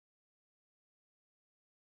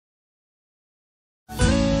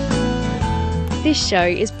This show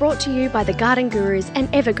is brought to you by the Garden Gurus and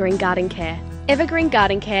Evergreen Garden Care. Evergreen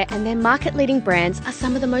Garden Care and their market-leading brands are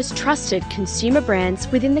some of the most trusted consumer brands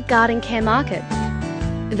within the garden care market.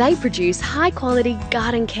 They produce high-quality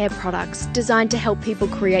garden care products designed to help people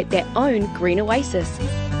create their own green oasis.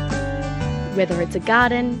 Whether it's a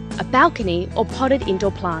garden, a balcony, or potted indoor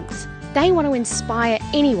plants, they want to inspire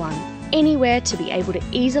anyone, anywhere to be able to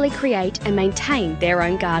easily create and maintain their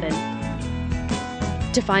own garden.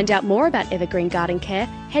 To find out more about Evergreen Garden Care,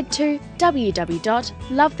 head to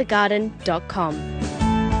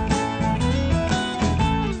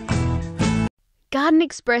www.lovethegarden.com. Garden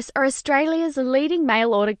Express are Australia's leading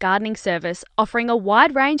mail-order gardening service, offering a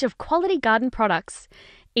wide range of quality garden products.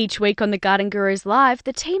 Each week on the Garden Gurus Live,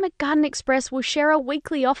 the team at Garden Express will share a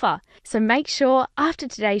weekly offer. So make sure after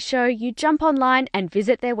today's show you jump online and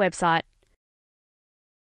visit their website.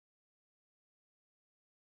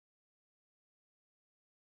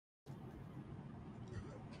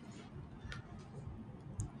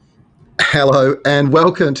 Hello and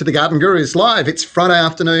welcome to the Garden Gurus Live. It's Friday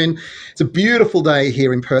afternoon. It's a beautiful day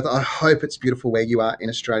here in Perth. I hope it's beautiful where you are in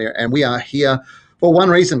Australia. And we are here for one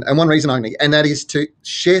reason and one reason only, and that is to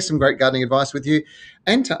share some great gardening advice with you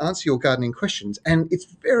and to answer your gardening questions. And it's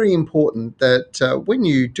very important that when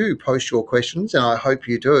you do post your questions, and I hope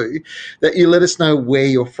you do, that you let us know where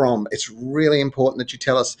you're from. It's really important that you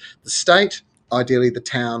tell us the state, ideally the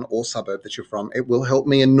town or suburb that you're from. It will help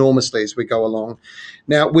me enormously as we go along.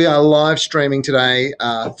 Now, we are live streaming today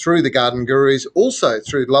through the Garden Gurus, also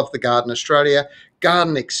through Love the Garden Australia,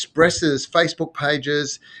 Garden Express's Facebook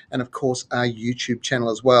pages, and of course our YouTube channel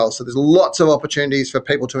as well. So there's lots of opportunities for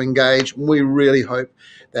people to engage. We really hope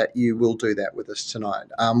that you will do that with us tonight.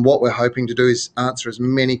 What we're hoping to do is answer as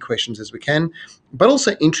many questions as we can, but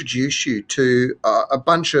also introduce you to a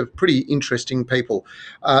bunch of pretty interesting people.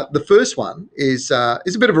 The first one is a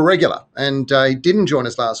bit of a regular, and he didn't join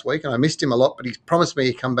us last week, and I missed him a lot, but he promised me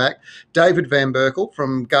he'd come back. David Van Berkel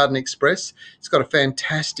from Garden Express. He's got a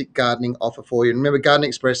fantastic gardening offer for you. And remember, Garden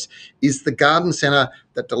Express is the garden centre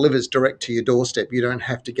that delivers direct to your doorstep. You don't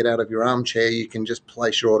have to get out of your armchair. You can just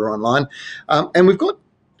place your order online. And we've got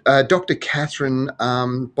Dr. Catherine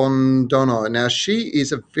Bondonno. Now, she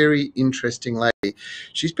is a very interesting lady.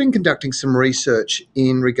 She's been conducting some research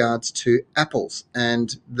in regards to apples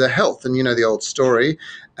and the health. And you know the old story,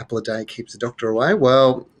 apple a day keeps the doctor away.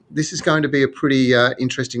 Well, this is going to be a pretty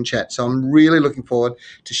interesting chat. So I'm really looking forward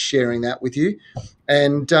to sharing that with you.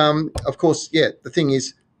 And, of course, the thing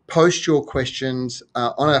is, post your questions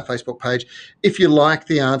on our Facebook page. If you like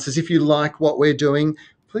the answers, if you like what we're doing,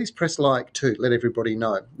 please press like too. Let everybody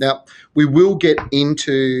know. Now, we will get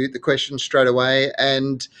into the questions straight away.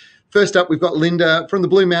 And first up, we've got Linda from the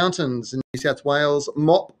Blue Mountains in New South Wales,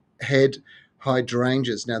 mop head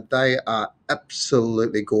hydrangeas. Now, they are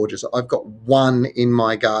absolutely gorgeous. I've got one in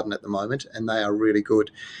my garden at the moment, and they are really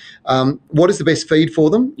good. What is the best feed for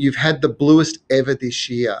them? You've had the bluest ever this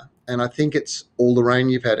year, and I think it's all the rain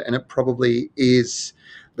you've had, and it probably is,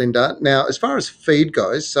 Linda. Now, as far as feed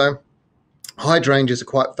goes, so hydrangeas are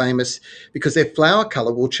quite famous because their flower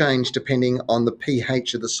colour will change depending on the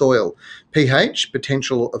pH of the soil. pH,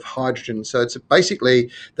 potential of hydrogen. So it's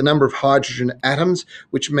basically the number of hydrogen atoms,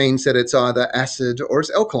 which means that it's either acid or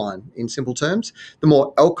it's alkaline in simple terms. The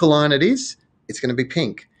more alkaline it is, it's going to be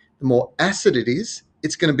pink. The more acid it is,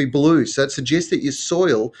 it's going to be blue. So it suggests that your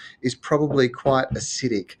soil is probably quite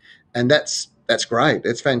acidic. And that's great.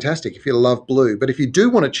 It's fantastic if you love blue. But if you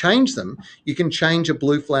do want to change them, you can change a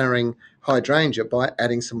blue flowering hydrangea by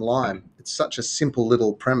adding some lime. It's such a simple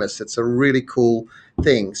little premise. It's a really cool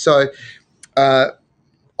thing. So I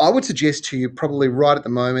would suggest to you probably right at the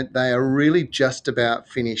moment, they are really just about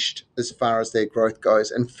finished as far as their growth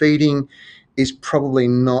goes. And feeding is probably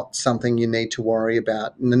not something you need to worry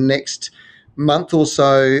about. In the next month or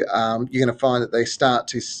so, you're going to find that they start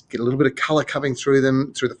to get a little bit of colour coming through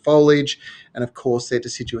them, through the foliage, and of course they're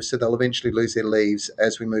deciduous, so they'll eventually lose their leaves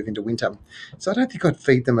as we move into winter. So I don't think I'd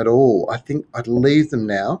feed them at all. I think I'd leave them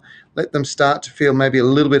now, let them start to feel maybe a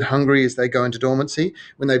little bit hungry as they go into dormancy.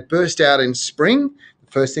 When they burst out in spring,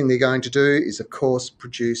 the first thing they're going to do is, of course,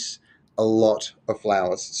 produce a lot of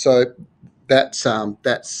flowers. So that's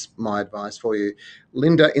my advice for you.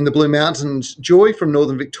 Linda in the Blue Mountains. Joy from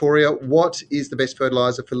Northern Victoria. What is the best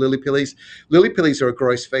fertiliser for lily pillies? Lily pillies are a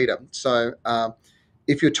gross feeder. So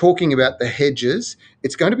if you're talking about the hedges,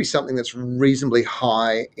 it's going to be something that's reasonably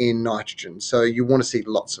high in nitrogen. So you want to see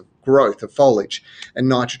lots of growth of foliage, and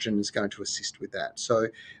nitrogen is going to assist with that. So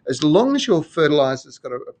as long as your fertiliser's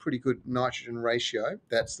got a pretty good nitrogen ratio,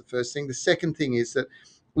 that's the first thing. The second thing is that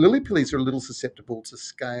lily pillies are a little susceptible to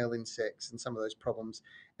scale insects and some of those problems.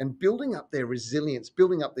 And building up their resilience,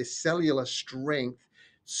 building up their cellular strength,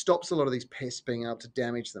 stops a lot of these pests being able to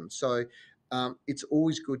damage them. So it's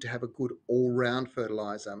always good to have a good all-round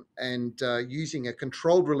fertilizer, and using a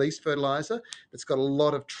controlled release fertilizer that's got a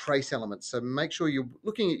lot of trace elements. So make sure you're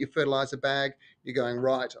looking at your fertilizer bag. You're going,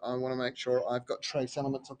 right, I want to make sure I've got trace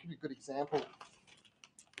elements. I'll give you a good example.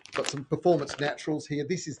 Got some Performance Naturals here.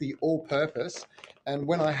 This is the all-purpose, and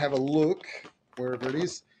when I have a look, wherever it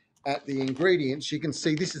is, at the ingredients, you can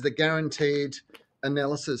see this is the guaranteed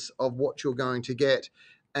analysis of what you're going to get.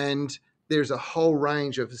 And there's a whole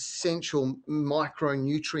range of essential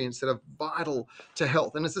micronutrients that are vital to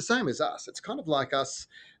health. And it's the same as us. It's kind of like us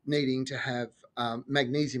needing to have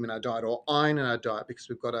magnesium in our diet or iron in our diet because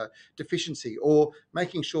we've got a deficiency, or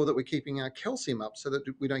making sure that we're keeping our calcium up so that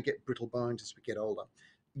we don't get brittle bones as we get older.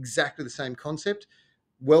 Exactly the same concept.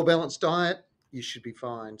 Well-balanced diet, you should be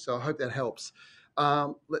fine. So I hope that helps.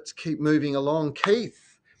 Let's keep moving along.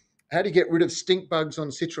 Keith, how do you get rid of stink bugs on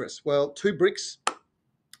citrus? Well, 2 bricks,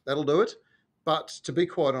 that'll do it. But to be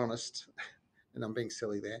quite honest, and I'm being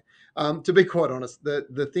silly there, to be quite honest,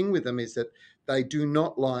 the thing with them is that they do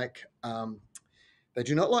not like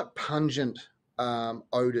pungent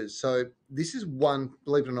odors. So this is one,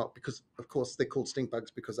 believe it or not, because of course they're called stink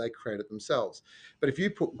bugs because they create it themselves. But if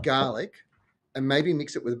you put garlic and maybe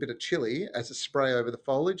mix it with a bit of chili as a spray over the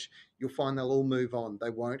foliage, you'll find they'll all move on. They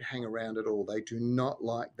won't hang around at all. They do not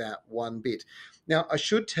like that one bit. Now, I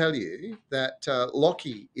should tell you that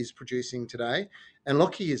Lockie is producing today, and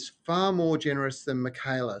Lockie is far more generous than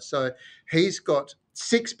Michaela. So he's got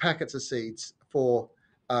 6 packets of seeds for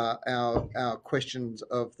our questions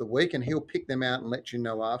of the week, and he'll pick them out and let you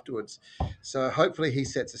know afterwards. So hopefully he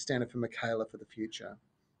sets a standard for Michaela for the future.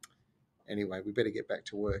 Anyway, we better get back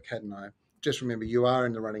to work, hadn't I? Just remember, you are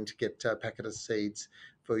in the running to get a packet of seeds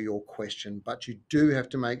for your question, but you do have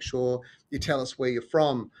to make sure you tell us where you're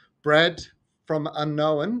from. Brad from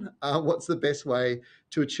Unknown, what's the best way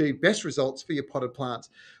to achieve best results for your potted plants?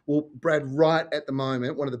 Well, Brad, right at the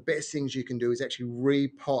moment, one of the best things you can do is actually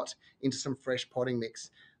repot into some fresh potting mix.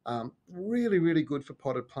 Really, really good for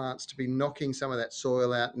potted plants to be knocking some of that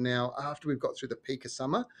soil out now after we've got through the peak of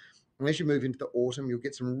summer. And as you move into the autumn, you'll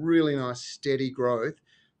get some really nice steady growth,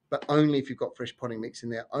 but only if you've got fresh potting mix in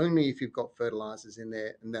there, only if you've got fertilizers in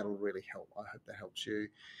there, and that'll really help. I hope that helps you.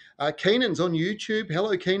 Keenan's on YouTube.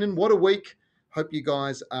 Hello, Keenan. What a week. Hope you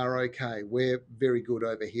guys are okay. We're very good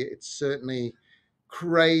over here. It's certainly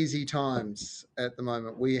crazy times at the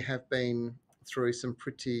moment. We have been through some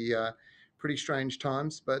pretty strange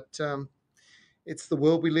times, but it's the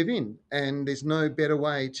world we live in, and there's no better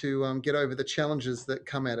way to get over the challenges that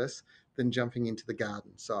come at us than jumping into the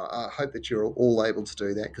garden. So I hope that you're all able to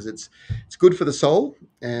do that, because it's good for the soul,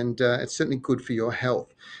 and it's certainly good for your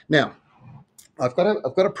health. Now, I've got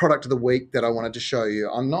a product of the week that I wanted to show you.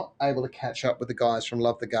 I'm not able to catch up with the guys from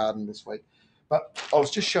Love the Garden this week, but I was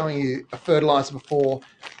just showing you a fertilizer before,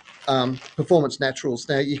 Performance Naturals.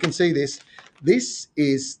 Now you can see this. This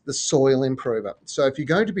is the soil improver. So if you're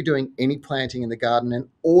going to be doing any planting in the garden, and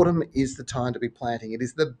autumn is the time to be planting, it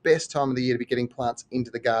is the best time of the year to be getting plants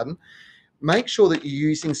into the garden, make sure that you're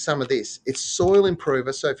using some of this. It's soil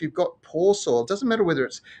improver. So if you've got poor soil, it doesn't matter whether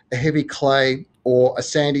it's a heavy clay or a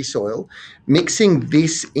sandy soil, mixing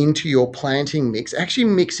this into your planting mix, actually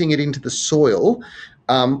mixing it into the soil,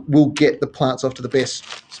 will get the plants off to the best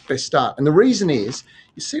start. And the reason is,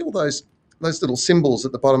 you see all those little symbols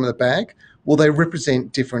at the bottom of the bag? Well, they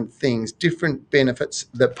represent different things, different benefits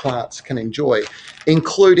that plants can enjoy,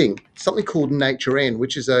 including something called Nature N,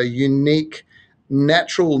 which is a unique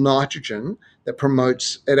natural nitrogen that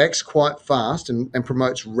it acts quite fast and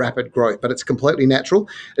promotes rapid growth, but it's completely natural.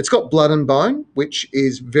 It's got blood and bone, which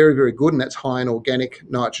is very, very good, and that's high in organic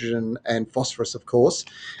nitrogen and phosphorus, of course.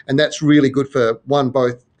 And that's really good for,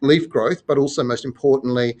 both leaf growth, but also most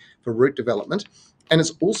importantly for root development. And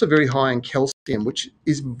it's also very high in calcium, which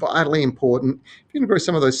is vitally important if you're going to grow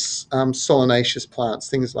some of those solanaceous plants,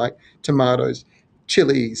 things like tomatoes,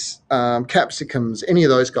 chilies, capsicums, any of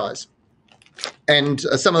those guys. And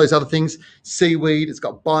some of those other things, seaweed, it's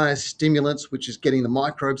got biostimulants, which is getting the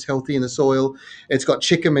microbes healthy in the soil. It's got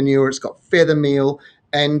chicken manure, it's got feather meal.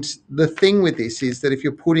 And the thing with this is that if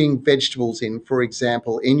you're putting vegetables in, for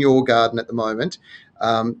example, in your garden at the moment,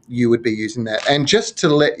 you would be using that. And just to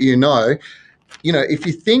let you know, if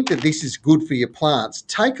you think that this is good for your plants,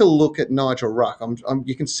 take a look at Nigel Ruck.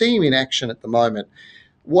 You can see him in action at the moment.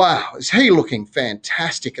 Wow, is he looking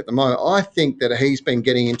fantastic at the moment? I think that he's been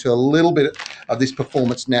getting into a little bit of this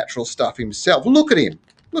Performance Natural stuff himself. Look at him.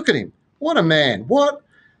 Look at him. What a man. What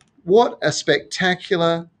a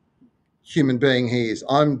spectacular human being he is.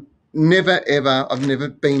 I've never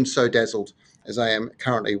been so dazzled as I am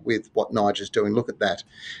currently with what Nigel's doing. Look at that.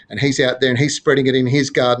 And he's out there and he's spreading it in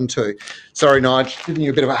his garden too. Sorry, Nigel, giving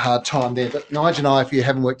you a bit of a hard time there. But Nigel and I, if you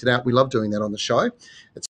haven't worked it out, we love doing that on the show.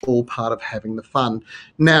 It's all part of having the fun.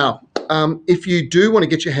 Now, if you do want to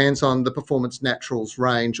get your hands on the Performance Naturals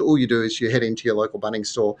range, all you do is you head into your local Bunnings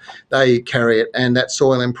store. They carry it, and that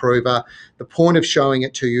soil improver, the point of showing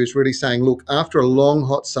it to you is really saying, look, after a long,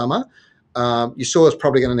 hot summer, your soil is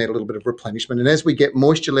probably going to need a little bit of replenishment. And as we get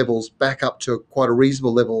moisture levels back up to quite a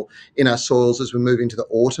reasonable level in our soils as we move into the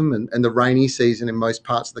autumn and the rainy season in most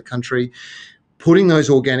parts of the country, putting those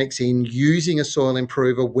organics in, using a soil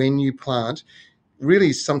improver when you plant,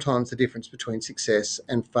 really is sometimes the difference between success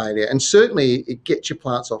and failure. And certainly it gets your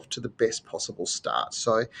plants off to the best possible start.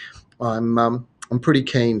 So I'm pretty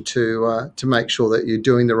keen to make sure that you're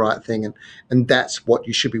doing the right thing, and that's what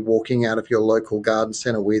you should be walking out of your local garden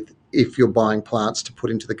centre with if you're buying plants to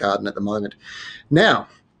put into the garden at the moment. Now,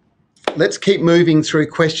 let's keep moving through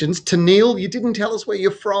questions. To Neil, you didn't tell us where you're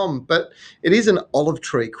from, but it is an olive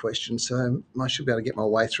tree question, so I should be able to get my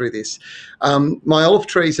way through this. My olive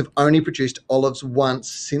trees have only produced olives once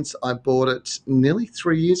since I bought it nearly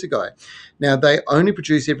 3 years ago. Now, they only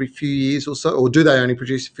produce every few years or so, or do they only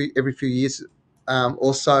produce every few years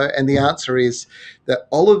or so? And the answer is that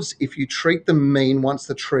olives, if you treat them mean once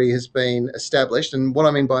the tree has been established, and what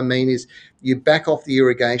I mean by mean is you back off the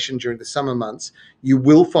irrigation during the summer months, you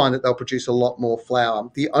will find that they'll produce a lot more flower.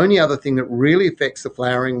 The only other thing that really affects the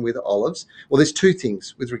flowering with olives, well, there's two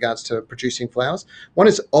things with regards to producing flowers. One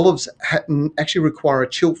is olives actually require a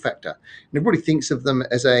chill factor. And everybody thinks of them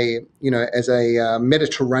as a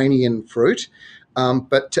Mediterranean fruit.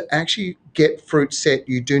 But to actually get fruit set,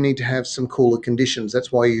 you do need to have some cooler conditions.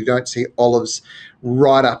 That's why you don't see olives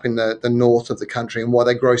right up in the north of the country, and why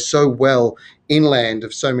they grow so well inland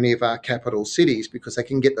of so many of our capital cities, because they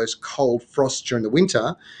can get those cold frosts during the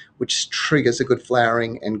winter, which triggers a good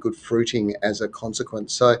flowering and good fruiting as a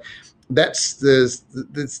consequence. So that's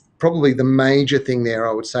probably the major thing there,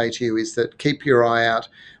 I would say to you, is that keep your eye out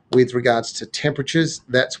with regards to temperatures.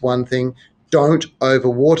 That's one thing. Don't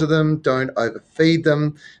overwater them, don't overfeed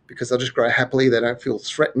them, because they'll just grow happily. They don't feel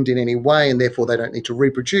threatened in any way, and therefore they don't need to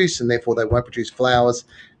reproduce, and therefore they won't produce flowers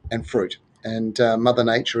and fruit. And Mother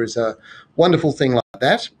Nature is a wonderful thing like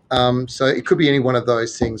that. So it could be any one of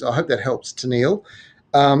those things. I hope that helps to Neil.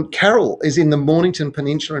 Carol is in the Mornington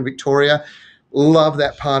Peninsula in Victoria. Love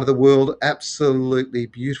that part of the world. Absolutely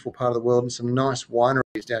beautiful part of the world, and some nice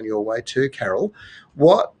wineries down your way too, Carol.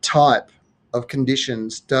 What type of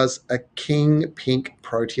conditions does a king pink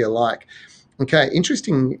protea like? Okay,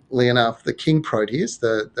 interestingly enough, the king proteas,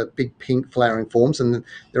 the big pink flowering forms, and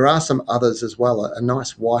there are some others as well, a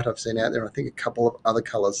nice white I've seen out there, I think a couple of other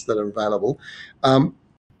colours that are available.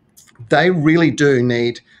 They really do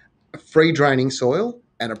need a free draining soil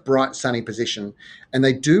and a bright sunny position, and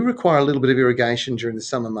they do require a little bit of irrigation during the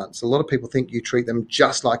summer months. A lot of people think you treat them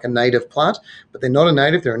just like a native plant, but they're not a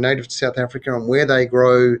native. They're a native to South Africa, and where they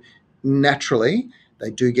grow naturally, they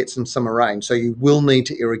do get some summer rain, so you will need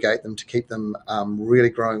to irrigate them to keep them really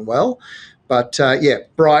growing well. But yeah,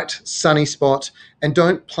 bright, sunny spot, and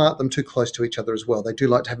don't plant them too close to each other as well. They do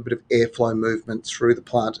like to have a bit of airflow movement through the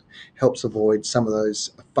plant, helps avoid some of those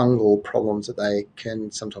fungal problems that they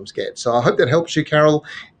can sometimes get. So I hope that helps you, Carol.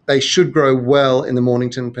 They should grow well in the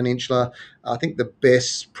Mornington Peninsula. I think the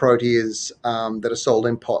best proteas that are sold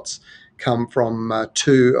in pots come from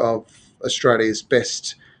two of Australia's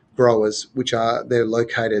best growers, they're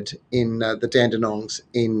located in the Dandenongs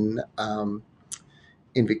in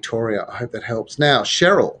Victoria. I hope that helps. Now,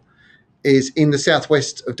 Cheryl is in the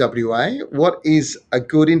southwest of WA. What is a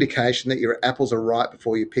good indication that your apples are ripe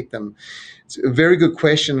before you pick them? It's a very good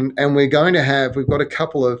question, and we've got a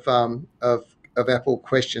couple of apple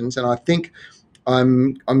questions, and I think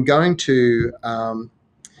I'm going to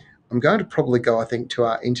probably go, I think, to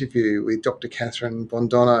our interview with Dr. Catherine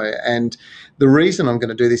Bondonno. And the reason I'm going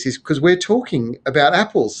to do this is because we're talking about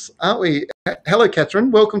apples, aren't we? Hello,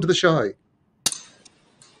 Catherine. Welcome to the show.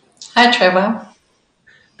 Hi, Trevor.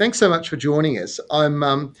 Thanks so much for joining us. I'm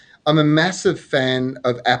a massive fan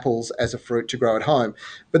of apples as a fruit to grow at home,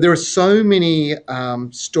 but there are so many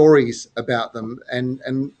stories about them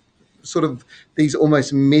and sort of these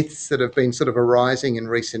almost myths that have been sort of arising in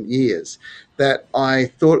recent years, that I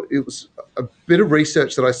thought it was a bit of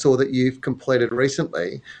research that I saw that you've completed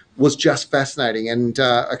recently was just fascinating. And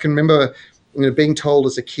I can remember being told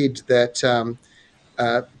as a kid that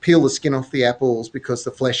peel the skin off the apples because the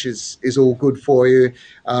flesh is all good for you.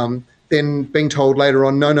 Then being told later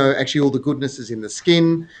on, no, actually all the goodness is in the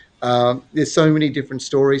skin. There's so many different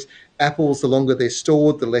stories. apples, the longer they're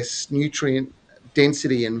stored, the less nutrient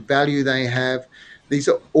density and value they have. These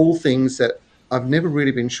are all things that I've never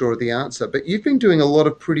really been sure of the answer. But you've been doing a lot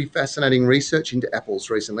of pretty fascinating research into apples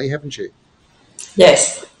recently, haven't you?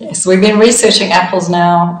 Yes, yes. We've been researching apples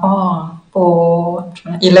now for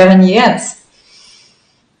 11 years.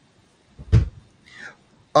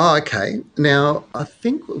 Oh, okay. Now I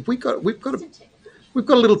think we've got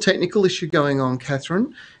a little technical issue going on,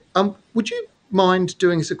 Catherine. Would you mind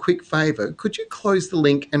doing us a quick favour? Could you close the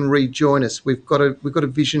link and rejoin us? We've got a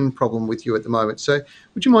vision problem with you at the moment. So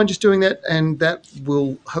would you mind just doing that? And that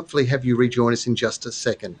will hopefully have you rejoin us in just a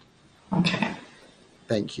second. Okay.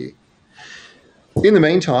 Thank you. In the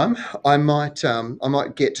meantime, I might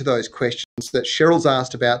get to those questions that Cheryl's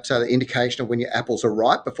asked about the indication of when your apples are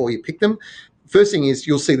ripe before you pick them. First thing is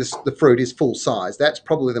you'll see the fruit is full size. That's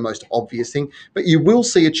probably the most obvious thing, but you will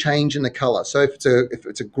see a change in the colour. So if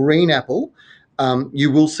it's a green apple,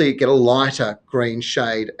 you will see it get a lighter green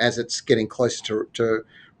shade as it's getting closer to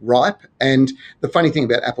ripe. And the funny thing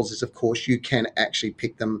about apples is, of course, you can actually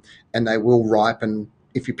pick them and they will ripen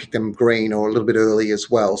if you pick them green or a little bit early as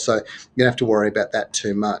well. So you don't have to worry about that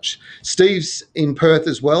too much. Steve's in Perth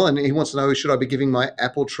as well, and he wants to know, should I be giving my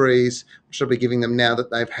apple trees, should I be giving them now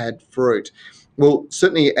that they've had fruit? Well,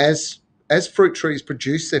 certainly as fruit trees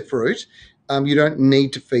produce their fruit, you don't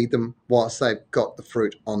need to feed them whilst they've got the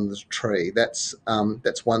fruit on the tree. That's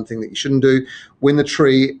one thing that you shouldn't do. When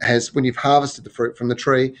you've harvested the fruit from the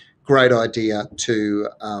tree, great idea to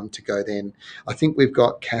go then. I think we've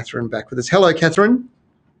got Catherine back with us. Hello, Catherine.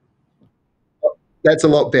 That's a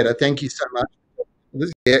lot better. Thank you so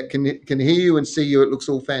much. Yeah, can hear you and see you. It looks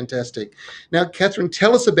all fantastic. Now, Catherine,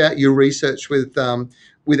 tell us about your research with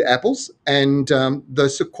apples and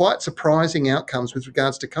those quite surprising outcomes with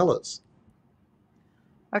regards to colours.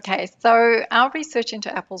 Okay, so our research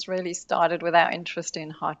into apples really started with our interest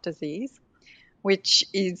in heart disease, which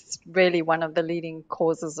is really one of the leading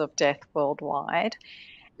causes of death worldwide.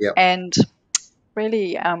 Yep. And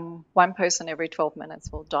really, one person every 12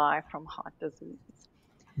 minutes will die from heart disease.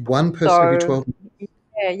 One person every 12 minutes?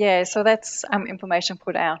 Yeah. So that's information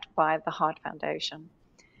put out by the Heart Foundation.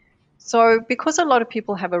 So because a lot of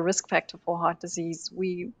people have a risk factor for heart disease,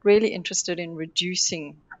 we're really interested in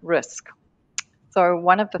reducing risk. So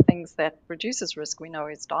one of the things that reduces risk we know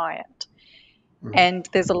is diet. And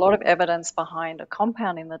there's a lot of evidence behind a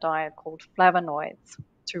compound in the diet called flavonoids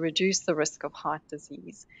to reduce the risk of heart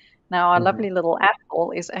disease. Now, our lovely little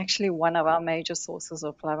apple is actually one of our major sources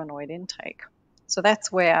of flavonoid intake. So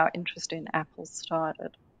that's where our interest in apples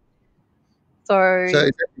started. So is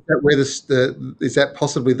that where is that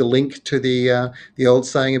possibly the link to the old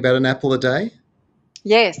saying about an apple a day?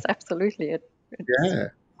 Yes, absolutely.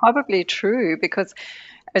 It's probably true, because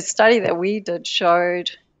a study that we did showed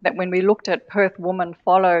that when we looked at Perth women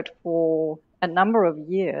followed for a number of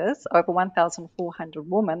years, over 1,400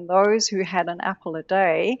 women, those who had an apple a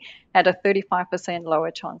day had a 35% lower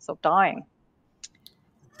chance of dying.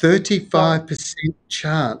 35%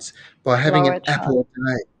 chance by having an apple a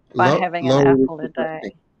day. By having an apple a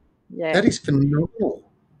day. Yeah. That is phenomenal.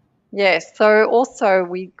 Yes. So also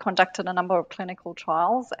we conducted a number of clinical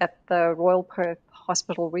trials at the Royal Perth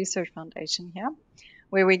Hospital Research Foundation here,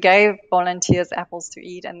 where we gave volunteers apples to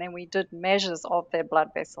eat, and then we did measures of their blood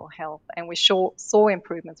vessel health, and we saw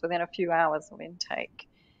improvements within a few hours of intake.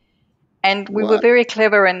 And we were very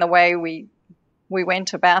clever in the way we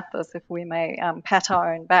went about this, if we may pat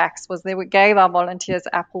our own backs, was that we gave our volunteers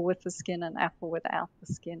apple with the skin and apple without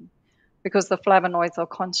the skin, because the flavonoids are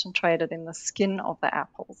concentrated in the skin of the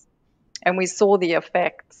apples. And we saw the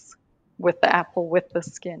effects with the apple with the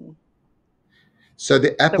skin. So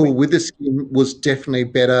the apple with the skin was definitely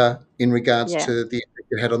better in regards to the effect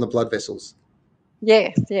it had on the blood vessels.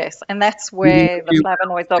 Yes. And that's where the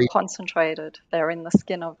flavonoids are concentrated. They're in the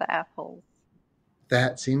skin of the apples.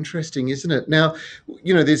 That's interesting, isn't it? Now,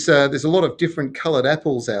 there's a lot of different coloured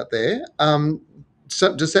apples out there.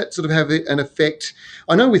 So does that sort of have an effect?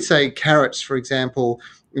 I know with, say, carrots, for example,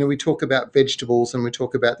 we talk about vegetables and we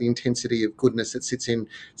talk about the intensity of goodness that sits in,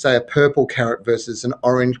 say, a purple carrot versus an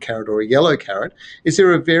orange carrot or a yellow carrot. Is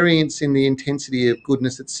there a variance in the intensity of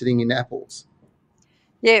goodness that's sitting in apples?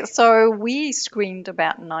 Yeah, so we screened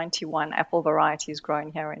about 91 apple varieties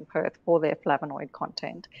grown here in Perth for their flavonoid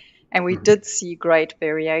content, and we did see great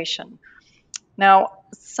variation. Now,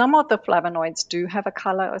 some of the flavonoids do have a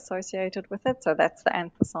color associated with it, so that's the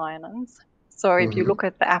anthocyanins. So if you look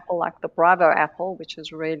at the apple like the Bravo apple, which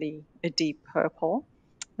is really a deep purple,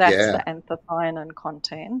 that's the anthocyanin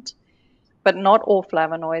content. But not all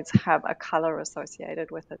flavonoids have a color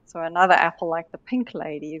associated with it. So another apple like the Pink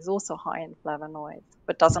Lady is also high in flavonoids,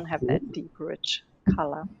 but doesn't have that deep, rich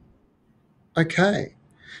color. Okay.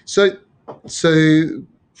 So, so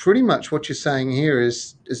pretty much what you're saying here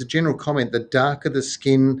is a general comment: the darker the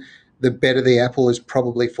skin, the better the apple is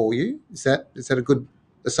probably for you. Is that a good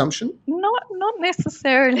assumption? Not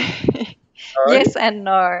necessarily. No. Yes and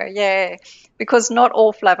no, yeah, because not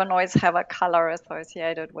all flavonoids have a color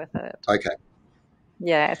associated with it. Okay.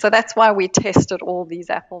 Yeah, so that's why we tested all these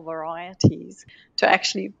apple varieties to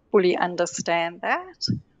actually fully understand that.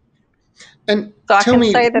 And So I tell can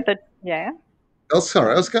me, say that yeah. oh,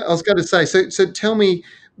 sorry, I was going to say. So tell me,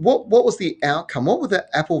 what was the outcome? What were the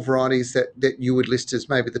apple varieties that you would list as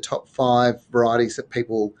maybe the top 5 varieties that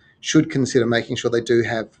people should consider making sure they do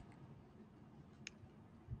have?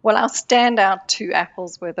 Well, our standout 2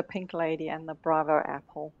 apples were the Pink Lady and the Bravo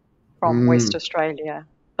apple from Mm, West Australia.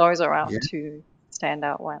 Those are our yeah. 2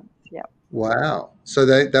 standout ones. Yeah, Wow. So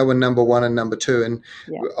they were number 1 and number 2, and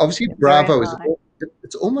yeah, obviously yeah, very Bravo is high.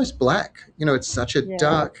 it's almost black. It's such a Yeah,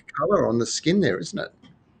 dark color on the skin there, isn't it?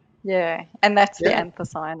 yeah, and that's the Yeah.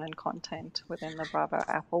 anthocyanin content within the Bravo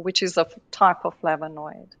apple, which is a type of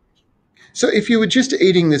flavonoid. So if you were just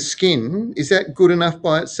eating the skin, is that good enough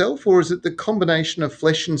by itself, or is it the combination of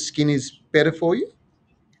flesh and skin is better for you?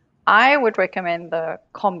 I would recommend the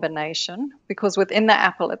combination because within the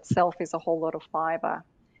apple itself is a whole lot of fiber.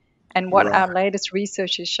 And what our Right. latest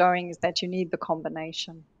research is showing is that you need the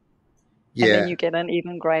combination, and then Yeah. you get an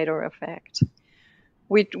even greater effect.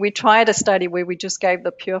 We tried a study where we just gave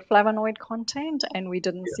the pure flavonoid content and we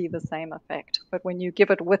didn't see the same effect. But when you give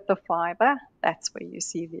it with the fiber, that's where you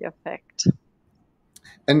see the effect.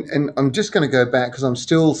 And I'm just going to go back because I'm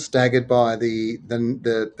still staggered by the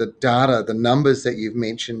data, the numbers that you've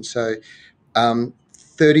mentioned. So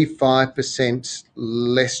 35%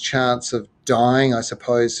 less chance of dying, I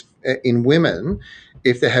suppose, in women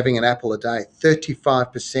if they're having an apple a day.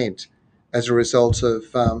 35% as a result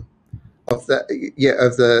of that. Yeah,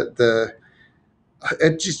 of the.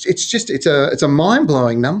 It's a mind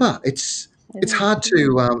blowing number. It It's is. hard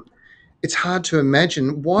to it's hard to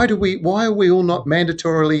imagine. Why are we all not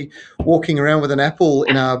mandatorily walking around with an apple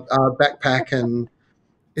in our backpack? And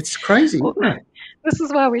it's crazy, Well, isn't it? this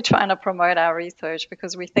is why we're trying to promote our research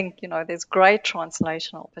because we think, there's great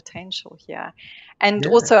translational potential here. And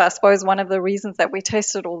Yeah. also, I suppose one of the reasons that we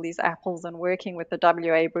tested all these apples and working with the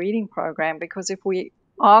WA breeding program, because if we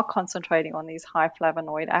are concentrating on these high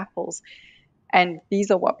flavonoid apples and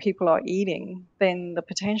these are what people are eating, then the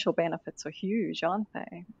potential benefits are huge, aren't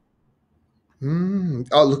they?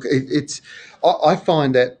 Oh, look, it's. I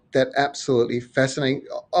find that absolutely fascinating.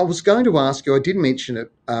 I was going to ask you. I did mention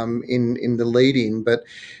it in the lead in, but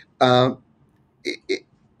uh,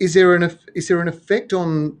 is there an effect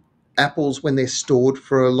on apples when they're stored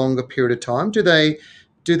for a longer period of time? Do they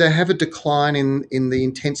have a decline in the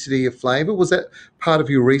intensity of flavour? Was that part of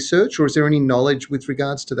your research, or is there any knowledge with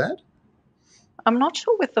regards to that? I'm not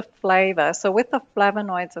sure with the flavor. So with the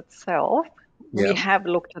flavonoids itself, we Yeah. have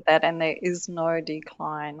looked at that and there is no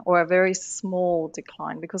decline or a very small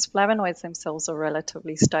decline because flavonoids themselves are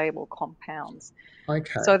relatively stable compounds.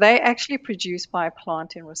 Okay. So they actually produced by a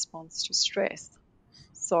plant in response to stress.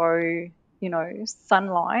 So,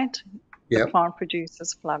 sunlight, the Yeah. plant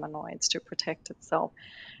produces flavonoids to protect itself.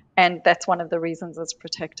 And that's one of the reasons it's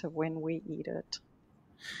protective when we eat it.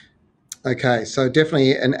 Okay, so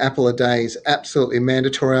definitely an apple a day is absolutely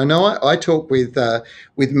mandatory. I know I talk with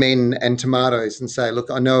men and tomatoes and say,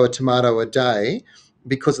 look, I know a tomato a day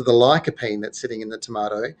because of the lycopene that's sitting in the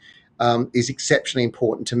tomato is exceptionally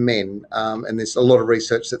important to men, and there's a lot of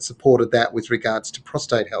research that supported that with regards to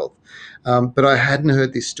prostate health. But I hadn't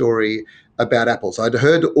heard this story about apples. I'd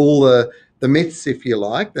heard all the myths, if you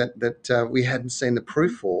like, that we hadn't seen the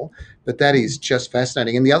proof for, but that is just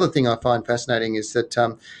fascinating. And the other thing I find fascinating is that uh,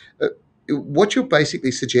 what you're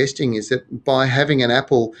basically suggesting is that by having an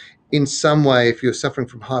apple in some way, if you're suffering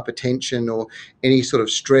from hypertension or any sort of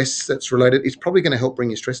stress that's related, it's probably going to help bring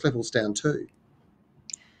your stress levels down too.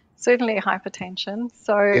 Certainly hypertension,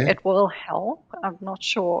 so Yeah. it will help. I'm not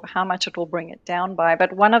sure how much it will bring it down by,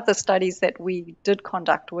 but one of the studies that we did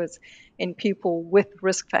conduct was in people with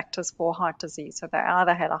risk factors for heart disease. So they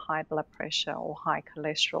either had a high blood pressure or high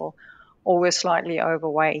cholesterol or were slightly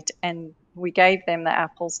overweight. And we gave them the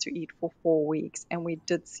apples to eat for 4 weeks, and we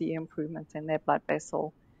did see improvements in their blood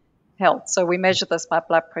vessel health. So we measure this by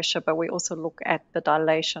blood pressure, but we also look at the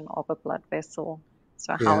dilation of a blood vessel,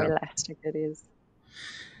 so how Yeah. elastic it is.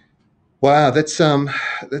 Wow, that's a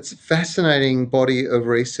fascinating body of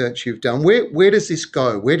research you've done. Where does this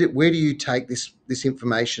go? Where do you take this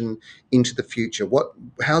information into the future?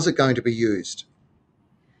 How's it going to be used?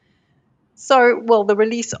 So, well, the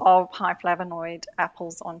release of high flavonoid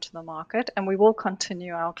apples onto the market, and we will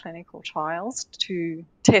continue our clinical trials to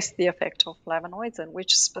test the effect of flavonoids and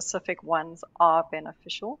which specific ones are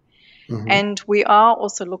beneficial. And we are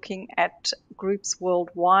also looking at groups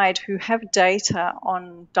worldwide who have data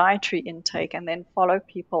on dietary intake and then follow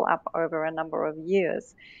people up over a number of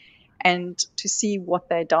years and to see what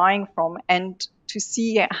they're dying from and to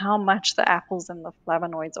see how much the apples and the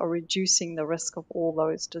flavonoids are reducing the risk of all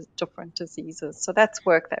those different diseases. So that's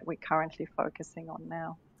work that we're currently focusing on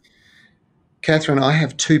now. Catherine, I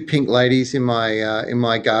have 2 pink ladies in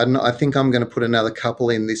my garden. I think I'm going to put another couple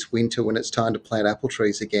in this winter when it's time to plant apple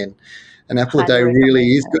trees again. An apple a day really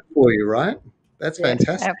is good for you, right? That's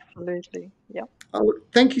fantastic. Absolutely. Yep. Oh,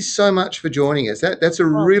 thank you so much for joining us. That's a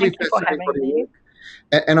really fascinating body of work.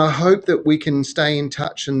 And I hope that we can stay in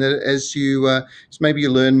touch, and that as you maybe you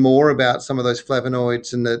learn more about some of those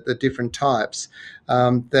flavonoids and the different types,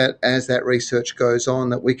 that as that research goes on,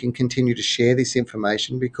 that we can continue to share this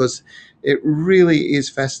information, because it really is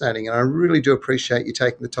fascinating. And I really do appreciate you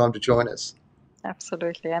taking the time to join us.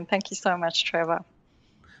 Absolutely. And thank you so much, Trevor.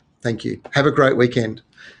 Thank you. Have a great weekend.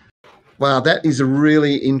 Wow, that is a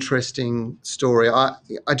really interesting story. I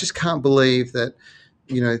just can't believe that,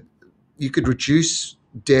 you could reduce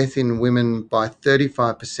death in women by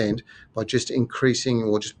 35% by just increasing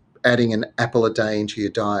or just adding an apple a day into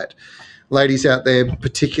your diet. Ladies out there,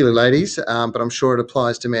 particularly ladies, but I'm sure it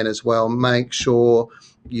applies to men as well, make sure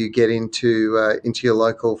you get into your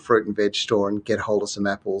local fruit and veg store and get hold of some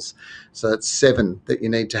apples. So that's 7 that you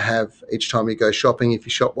need to have each time you go shopping, if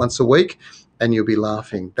you shop once a week, and you'll be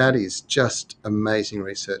laughing. That is just amazing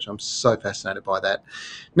research. I'm so fascinated by that.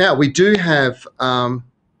 Now, we do have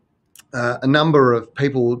a number of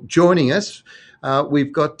people joining us.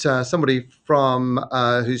 We've got somebody from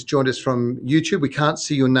who's joined us from YouTube. We can't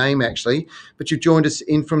see your name actually, but you've joined us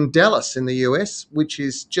in from Dallas in the US, which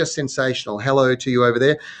is just sensational. Hello to you over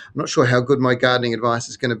there. I'm not sure how good my gardening advice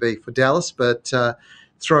is going to be for Dallas, but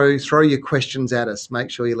throw your questions at us.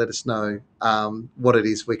 Make sure you let us know what it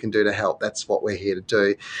is we can do to help. That's what we're here to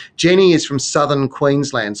do. Jenny is from southern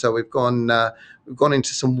Queensland, so we've gone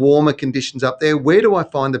into some warmer conditions up there. Where do I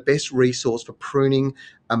find the best resource for pruning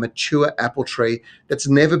a mature apple tree that's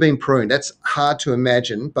never been pruned? That's hard to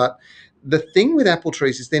imagine, but the thing with apple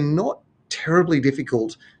trees is they're not terribly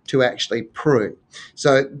difficult to actually prune.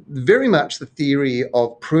 So very much the theory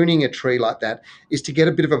of pruning a tree like that is to get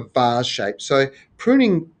a bit of a vase shape. So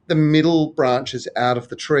pruning the middle branches out of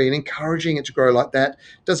the tree and encouraging it to grow like that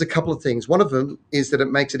does a couple of things. One of them is that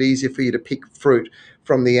it makes it easier for you to pick fruit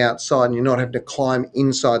from the outside, and you're not having to climb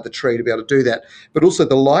inside the tree to be able to do that. But also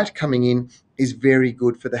the light coming in is very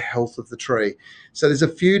good for the health of the tree. So there's a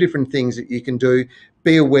few different things that you can do.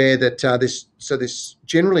 Be aware that this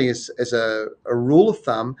generally is, as a rule of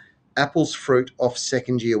thumb, apples fruit off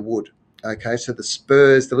second year wood. Okay, so the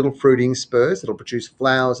spurs, the little fruiting spurs that'll produce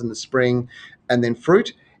flowers in the spring and then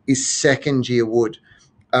fruit, is second year wood.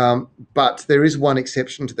 But there is one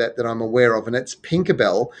exception to that I'm aware of, and it's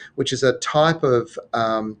Pinkerbell, which is a type of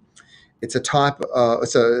it's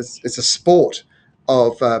a sport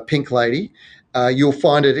of pink lady. You'll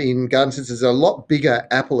find it in garden centres. It's a lot bigger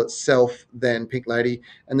apple itself than pink lady,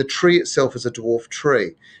 and the tree itself is a dwarf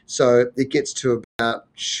tree. So it gets to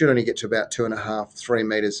should only get to about 2.5, 3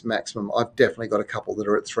 meters maximum. I've definitely got a couple that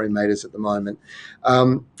are at 3 meters at the moment.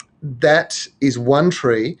 That is one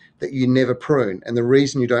tree that you never prune. And the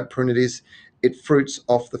reason you don't prune it is it fruits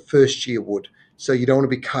off the first year wood. So you don't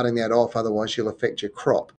want to be cutting that off, otherwise you'll affect your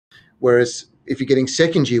crop. Whereas if you're getting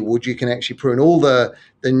second year wood, you can actually prune all the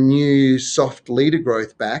new soft leader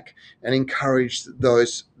growth back and encourage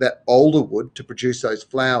that older wood to produce those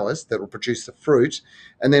flowers that will produce the fruit,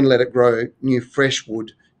 and then let it grow new fresh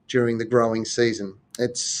wood during the growing season.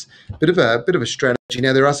 It's a bit of a strategy.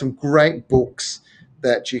 Now, there are some great books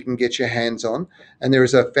that you can get your hands on, and there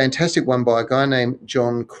is a fantastic one by a guy named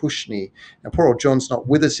John Cushney. Now, poor old John's not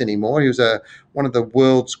with us anymore. He was one of the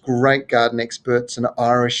world's great garden experts, an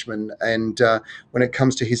Irishman, and when it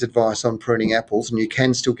comes to his advice on pruning apples, and you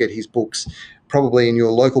can still get his books probably in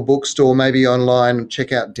your local bookstore, maybe online,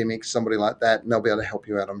 check out Dimick, somebody like that, and they'll be able to help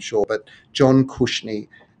you out, I'm sure. But John Cushney,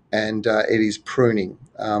 and it is Pruning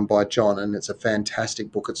by John, and it's a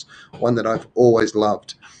fantastic book. It's one that I've always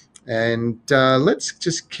loved. And let's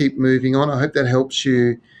just keep moving on. I hope that helps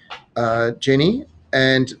you, Jenny.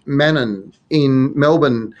 And Manon in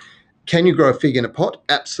Melbourne, can you grow a fig in a pot?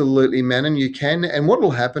 Absolutely, Manon, you can. And what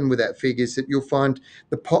will happen with that fig is that you'll find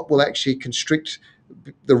the pot will actually constrict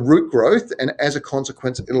the root growth, and as a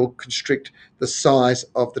consequence, it'll constrict the size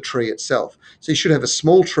of the tree itself. So you should have a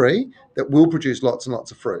small tree that will produce lots and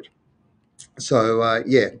lots of fruit. So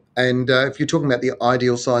yeah, and if you're talking about the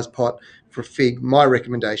ideal size pot for fig, my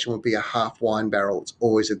recommendation would be a half wine barrel. It's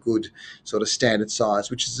always a good sort of standard size,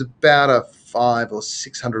 which is about a 500 or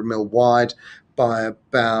 600 ml wide by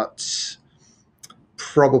about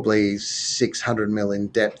probably 600 ml in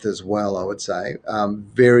depth as well, I would say.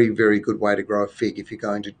 Very, very good way to grow a fig if you're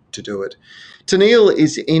going to do it. Tennille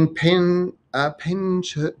is in Penshurst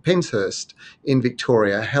in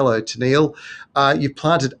Victoria. Hello, Tennille. You've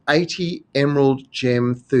planted 80 emerald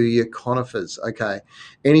gem thuya conifers. Okay.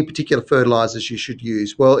 Any particular fertilizers you should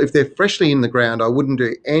use? Well, if they're freshly in the ground, I wouldn't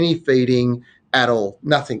do any feeding at all,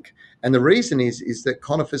 nothing. And the reason is that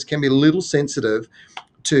conifers can be a little sensitive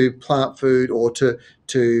to plant food or to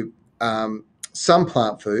some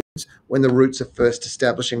plant foods when the roots are first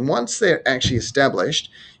establishing. Once they're actually established,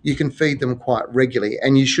 you can feed them quite regularly,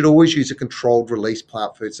 and you should always use a controlled release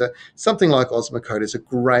plant food. So something like Osmocote is a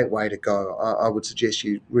great way to go. I would suggest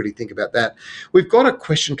you really think about that. We've got a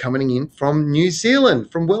question coming in from New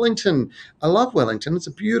Zealand, from Wellington. I love Wellington. It's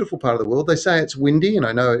a beautiful part of the world. They say it's windy, and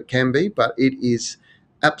I know it can be, but it is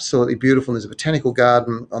absolutely beautiful. And there's a botanical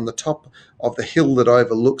garden on the top of the hill that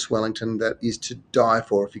overlooks Wellington that is to die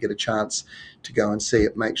for. If you get a chance to go and see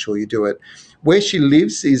it, make sure you do it. Where she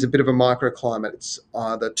lives is a bit of a microclimate. It's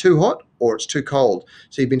either too hot or it's too cold.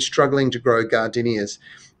 So you've been struggling to grow gardenias.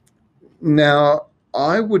 Now,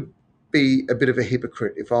 I would be a bit of a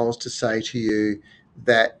hypocrite if I was to say to you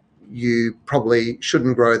that you probably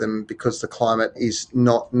shouldn't grow them because the climate is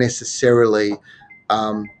not necessarily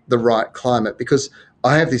the right climate, because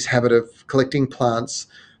I have this habit of collecting plants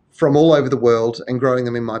from all over the world and growing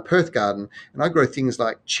them in my Perth garden. And I grow things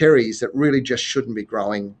like cherries that really just shouldn't be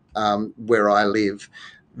growing where I live,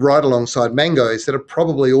 right alongside mangoes that are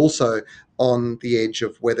probably also on the edge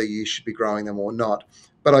of whether you should be growing them or not.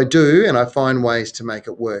 But I do, and I find ways to make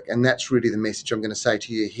it work. And that's really the message I'm going to say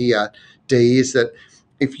to you here, Dee, is that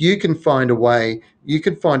if you can find a way, you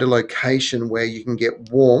can find a location where you can get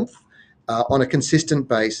warmth on a consistent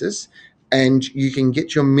basis, and you can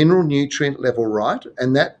get your mineral nutrient level right.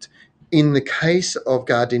 And that, in the case of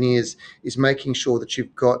gardenias, is making sure that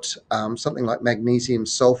you've got something like magnesium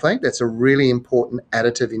sulfate. That's a really important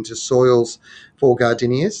additive into soils for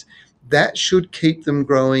gardenias. That should keep them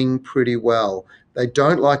growing pretty well. They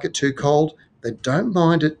don't like it too cold. They don't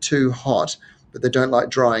mind it too hot, but they don't like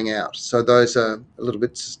drying out. So those are little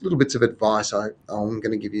bits of advice I'm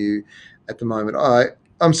going to give you at the moment.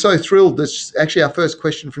 I'm so thrilled. This is actually our first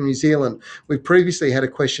question from New Zealand. We've previously had a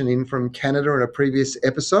question in from Canada in a previous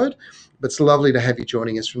episode, but it's lovely to have you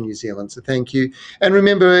joining us from New Zealand. So thank you. And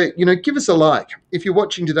remember, give us a like. If you're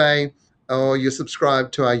watching today or you're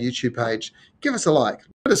subscribed to our YouTube page, give us a like.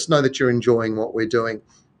 Let us know that you're enjoying what we're doing.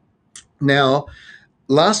 Now,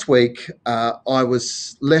 last week, I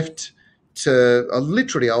was left to, I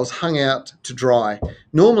was hung out to dry.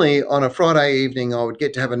 Normally on a Friday evening, I would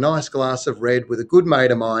get to have a nice glass of red with a good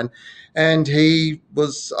mate of mine. And he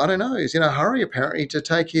was, I don't know, he's in a hurry apparently to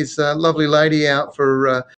take his lovely lady out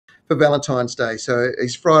for Valentine's Day. So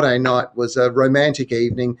his Friday night was a romantic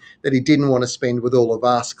evening that he didn't want to spend with all of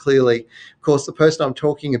us, clearly. Of course, the person I'm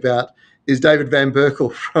talking about is David Van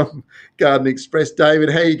Berkel from Garden Express. David,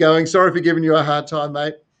 how are you going? Sorry for giving you a hard time,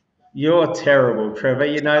 mate. You're terrible, Trevor.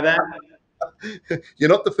 You know that? You're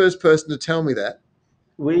not the first person to tell me that.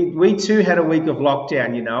 We too had a week of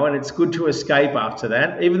lockdown, and it's good to escape after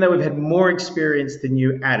that. Even though we've had more experience than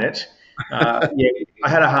you at it, I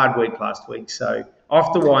had a hard week last week, so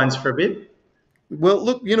off the wines for a bit. Well,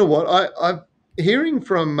 look, you know what? I'm hearing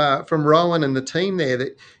from Rowan and the team there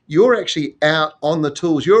that you're actually out on the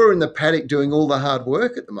tools. You're in the paddock doing all the hard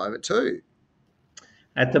work at the moment too.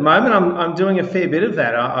 At the moment, I'm doing a fair bit of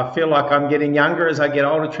that. I feel like I'm getting younger as I get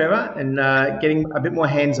older, Trevor, and getting a bit more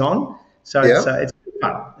hands-on. So it's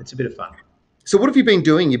fun. It's a bit of fun. So what have you been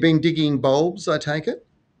doing? You've been digging bulbs, I take it?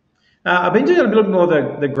 I've been doing a bit more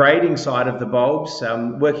the grading side of the bulbs,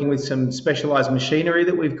 working with some specialised machinery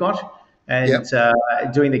that we've got, and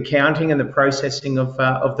doing the counting and the processing of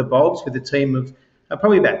the bulbs with a team of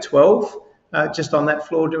probably about 12. Just on that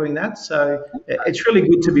floor doing that. So it's really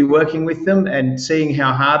good to be working with them and seeing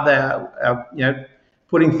how hard they are,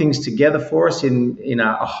 putting things together for us in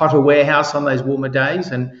a hotter warehouse on those warmer days.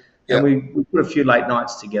 And we put a few late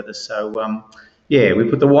nights together. So, we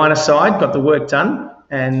put the wine aside, got the work done,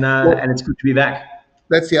 and it's good to be back.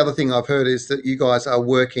 That's the other thing I've heard is that you guys are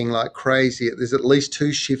working like crazy. There's at least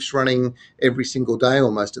 2 shifts running every single day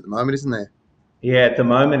almost at the moment, isn't there? Yeah, at the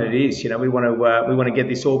moment it is. We want to get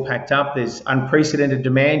this all packed up. There's unprecedented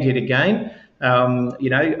demand yet again.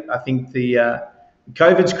 I think the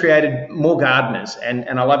COVID's created more gardeners,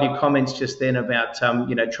 and I love your comments just then about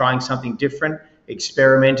trying something different.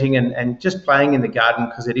 experimenting and just playing in the garden,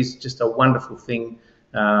 because it is just a wonderful thing,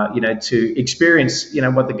 to experience,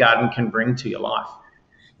 what the garden can bring to your life.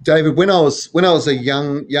 David, when I was a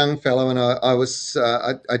young fellow, and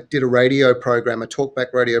I did a radio program, a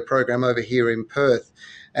talkback radio program over here in Perth,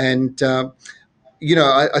 and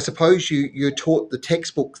I suppose you're taught the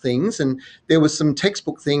textbook things, and there was some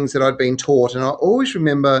textbook things that I'd been taught, and I always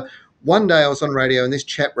remember one day I was on radio and this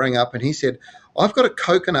chap rang up and he said, "I've got a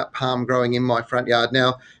coconut palm growing in my front yard."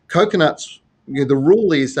 Now, coconuts, the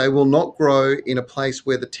rule is they will not grow in a place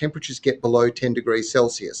where the temperatures get below 10 degrees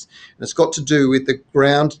Celsius. And it's got to do with the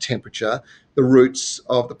ground temperature. The roots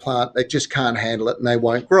of the plant, they just can't handle it and they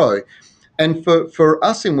won't grow. And for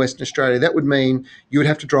us in Western Australia, that would mean you would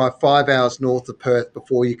have to drive 5 hours north of Perth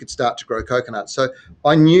before you could start to grow coconuts. So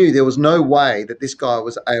I knew there was no way that this guy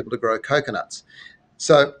was able to grow coconuts.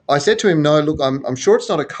 So I said to him, "No, look, I'm sure it's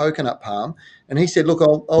not a coconut palm." And he said, "Look,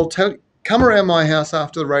 I'll tell you, come around my house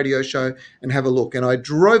after the radio show and have a look." And I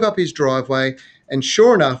drove up his driveway, and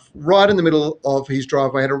sure enough, right in the middle of his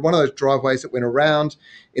driveway, had one of those driveways that went around.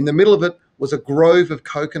 In the middle of it was a grove of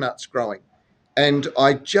coconuts growing. And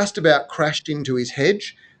I just about crashed into his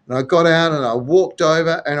hedge. And I got out and I walked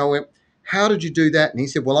over and I went, "How did you do that?" And he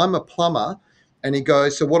said, "Well, I'm a plumber." And he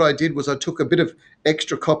goes, "So what I did was I took a bit of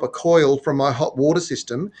extra copper coil from my hot water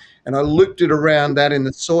system and I looped it around that in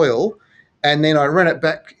the soil. And then I ran it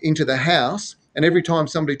back into the house. And every time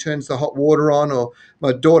somebody turns the hot water on, or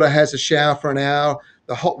my daughter has a shower for an hour,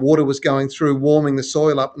 the hot water was going through, warming the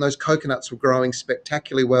soil up, and those coconuts were growing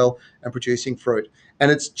spectacularly well and producing fruit."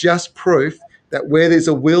 And it's just proof that where there's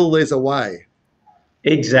a will, there's a way.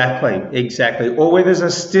 Exactly. Or where there's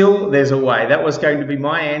a still, there's a way. That was going to be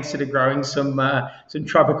my answer to growing some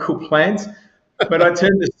tropical plants. But I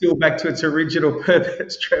turned the still back to its original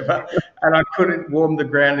purpose, Trevor, and I couldn't warm the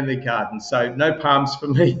ground in the garden. So no palms for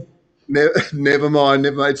me. Never mind.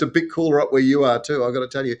 It's a bit cooler up where you are too, I've got to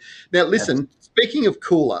tell you. Now, listen, speaking of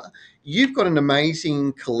cooler, you've got an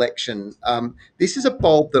amazing collection. This is a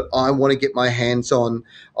bulb that I want to get my hands on.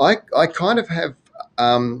 I kind of have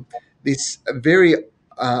this very,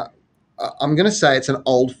 I'm going to say it's an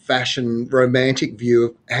old-fashioned romantic view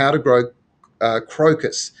of how to grow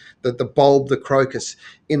crocus, the bulb, the crocus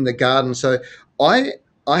in the garden. So I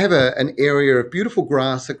have an area of beautiful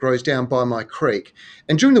grass that grows down by my creek.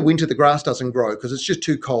 And during the winter, the grass doesn't grow because it's just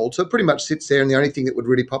too cold. So it pretty much sits there, and the only thing that would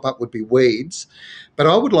really pop up would be weeds. But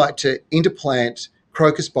I would like to interplant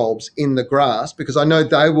crocus bulbs in the grass because I know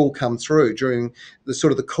they will come through during the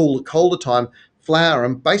sort of the cooler, colder time, flower.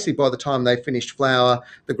 And basically by the time they finish flower,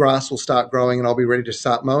 the grass will start growing and I'll be ready to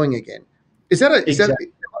start mowing again.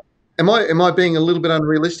 Am I being a little bit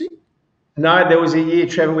unrealistic? No, there was a year,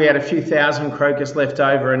 Trevor, we had a few thousand crocus left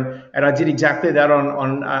over, and I did exactly that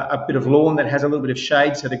on a bit of lawn that has a little bit of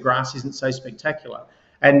shade, so the grass isn't so spectacular.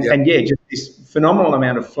 And just this phenomenal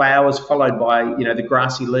amount of flowers followed by the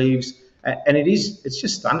grassy leaves, and it's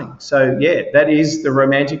just stunning. So yeah, that is the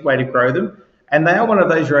romantic way to grow them, and they are one of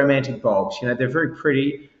those romantic bulbs. They're very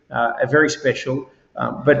pretty, very special,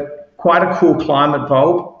 but quite a cool climate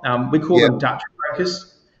bulb. We call them Dutch crocus.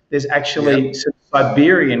 There's actually some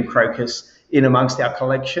Siberian crocus in amongst our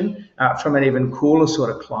collection from an even cooler sort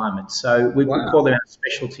of climate. So we call them our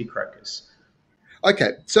specialty crocus. Okay,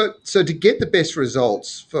 so to get the best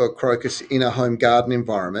results for crocus in a home garden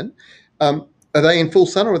environment, are they in full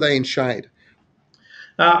sun or are they in shade?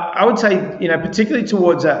 I would say, particularly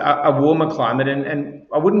towards a warmer climate, and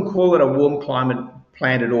I wouldn't call it a warm climate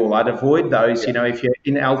plant at all. I'd avoid those, if you're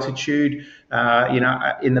in altitude,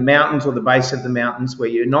 in the mountains or the base of the mountains where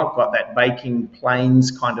you're not got that baking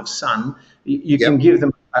plains kind of sun, you can give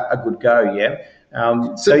them a good go, I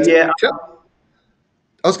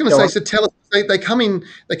was going to say, so tell us, they come in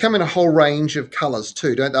a whole range of colours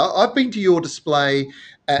too, don't they? I've been to your display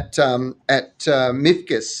at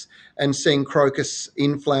Mifkis and seen crocus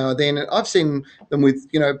in flower then. And I've seen them with,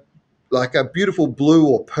 like a beautiful blue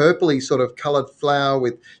or purpley sort of coloured flower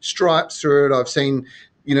with stripes through it. I've seen,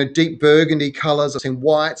 deep burgundy colours. I've seen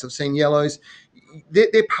whites. I've seen yellows.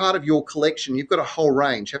 They're part of your collection. You've got a whole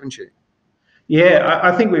range, haven't you? Yeah,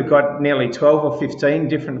 I think we've got nearly 12 or 15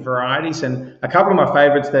 different varieties, and a couple of my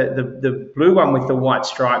favourites, the blue one with the white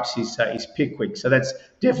stripes is Pickwick. So that's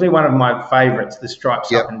definitely one of my favourites, the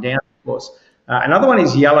stripes up and down, of course. Another one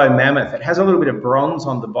is Yellow Mammoth. It has a little bit of bronze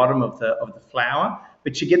on the bottom of the flower,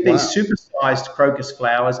 but you get these supersized crocus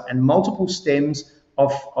flowers and multiple stems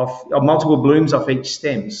of multiple blooms off each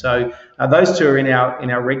stem. So those two are in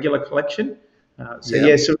our regular collection. So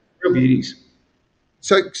real beauties.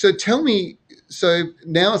 So tell me, so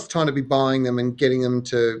now it's time to be buying them and getting them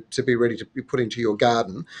to be ready to be put into your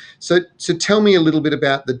garden. So tell me a little bit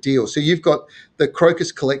about the deal. So you've got the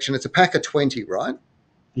crocus collection. It's a pack of 20, right?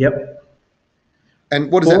 Yep.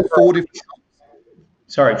 And what is that? 4 different?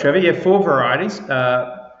 Sorry, Trevor. Yeah, 4 varieties.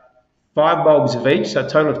 5 bulbs of each, so a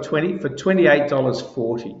total of 20 for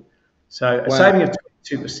 $28.40. So a saving of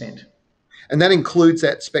 22%. And that includes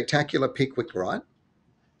that spectacular Pickwick, right?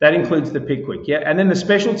 That includes the Pickwick, yeah. And then the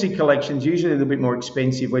specialty collection's usually a little bit more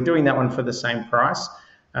expensive. We're doing that one for the same price.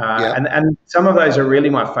 And some of those are really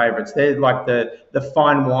my favourites. They're like the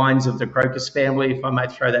fine wines of the crocus family, if I may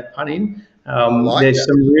throw that pun in. There's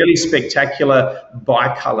some really spectacular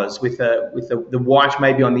bicolours with the white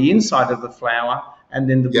maybe on the inside of the flower and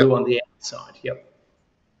then the blue on the outside. Yep.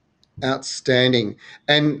 Outstanding.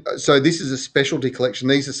 And so this is a specialty collection.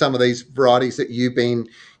 These are some of these varieties that you've been,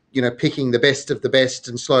 picking the best of the best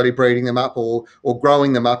and slowly breeding them up or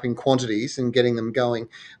growing them up in quantities and getting them going.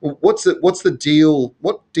 What's the deal?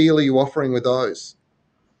 What deal are you offering with those?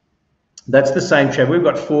 That's the same, Trevor. We've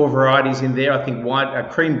got 4 varieties in there. I think white,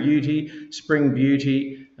 Cream Beauty, Spring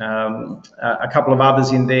Beauty, a couple of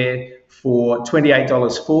others in there for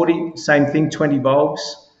 $28.40. Same thing, 20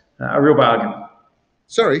 bulbs, a real bargain.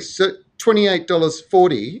 Sorry, so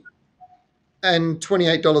 $28.40 and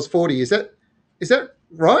 $28.40. Is that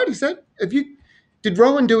right? Did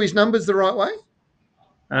Rowan do his numbers the right way?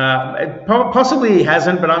 Possibly he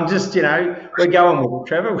hasn't, but I'm just, we're going with it,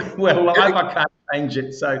 Trevor. We're live. I can't change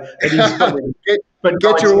it, so it is.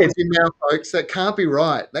 Get your orders in now, folks. That can't be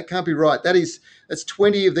right. That's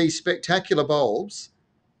 20 of these spectacular bulbs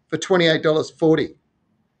for $28.40.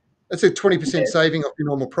 That's a 20% saving off your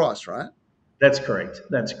normal price, right? That's correct.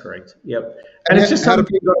 Yep. And it's just something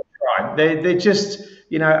you've got to try. They're just,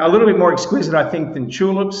 a little bit more exquisite, I think, than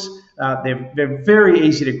tulips. They're very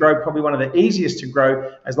easy to grow, probably one of the easiest to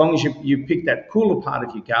grow as long as you pick that cooler part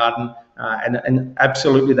of your garden. And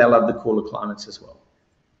absolutely they love the cooler climates as well.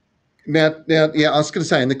 Now, I was going to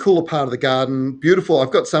say, in the cooler part of the garden, beautiful. I've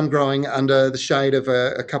got some growing under the shade of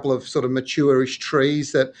a couple of sort of mature-ish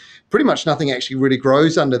trees that pretty much nothing actually really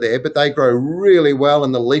grows under there, but they grow really well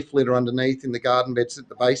in the leaf litter underneath in the garden beds at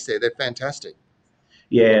the base there. They're fantastic.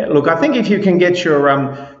 Yeah, look, I think if you can get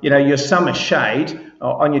your summer shade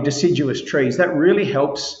on your deciduous trees, that really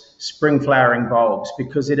helps spring flowering bulbs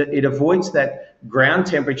because it avoids that ground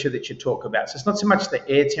temperature that you talk about. So it's not so much the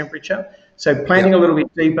air temperature. So planting a little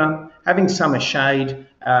bit deeper, having summer shade,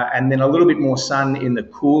 and then a little bit more sun in the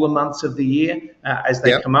cooler months of the year as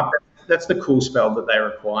they come up. That's the cool spell that they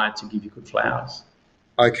require to give you good flowers.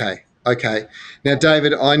 Okay. Now,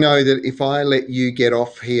 David, I know that if I let you get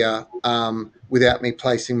off here without me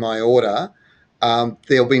placing my order,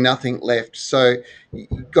 there'll be nothing left. So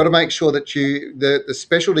you've got to make sure that the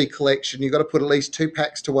specialty collection, you've got to put at least 2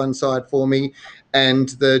 packs to one side for me, and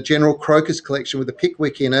the general crocus collection with the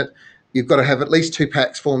Pickwick in it, you've got to have at least 2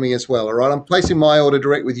 packs for me as well, all right? I'm placing my order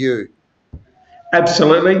direct with you.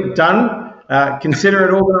 Absolutely. Done. Consider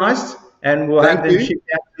it organised, and we'll have them shipped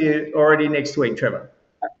out to you already next week, Trevor.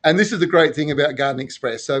 And this is the great thing about Garden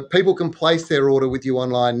Express. So people can place their order with you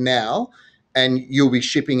online now, and you'll be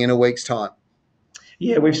shipping in a week's time.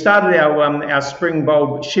 Yeah, we've started our spring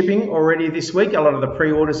bulb shipping already this week. A lot of the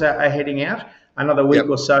pre-orders are heading out. Another week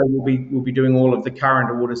or so, we'll be doing all of the current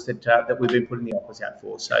orders that we've been putting the offers out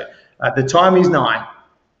for. So the time is nigh.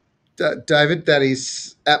 David, that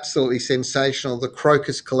is absolutely sensational. The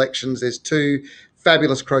crocus collections, there's 2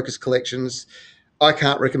 fabulous crocus collections. I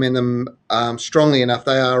can't recommend them strongly enough.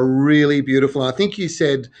 They are really beautiful. And I think you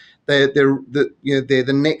said they're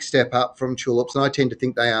the next step up from tulips, and I tend to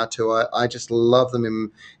think they are too. I just love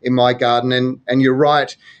them in my garden. And you're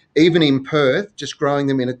right, even in Perth, just growing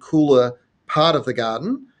them in a cooler part of the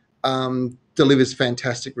garden delivers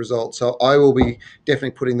fantastic results. So I will be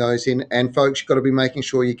definitely putting those in. And folks, you've got to be making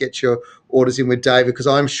sure you get your orders in with David, because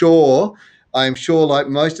I'm sure like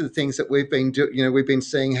most of the things that we've been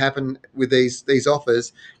seeing happen with these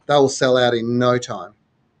offers, they will sell out in no time.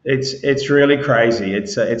 It's really crazy.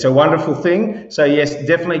 It's a wonderful thing. So yes,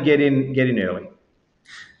 definitely get in early.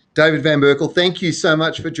 David Van Berkel, thank you so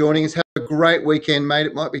much for joining us. Have a great weekend, mate.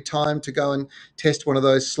 It might be time to go and test one of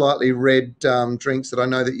those slightly red drinks that I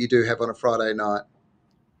know that you do have on a Friday night.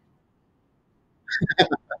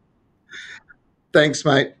 Thanks,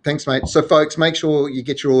 mate. So, folks, make sure you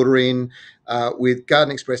get your order in with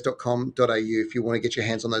gardenexpress.com.au if you want to get your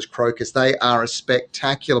hands on those crocus. They are a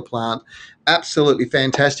spectacular plant, absolutely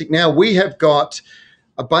fantastic. Now, we have got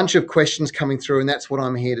a bunch of questions coming through, and that's what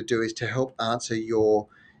I'm here to do, is to help answer your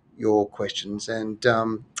questions. And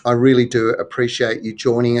I really do appreciate you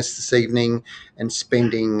joining us this evening and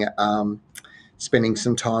spending spending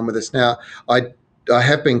some time with us. Now, I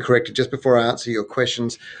have been corrected just before I answer your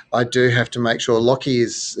questions. I do have to make sure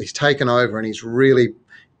he's taken over and he's really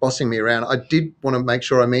bossing me around. I did want to make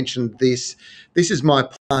sure I mentioned this. This is my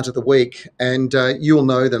plant of the week, and you'll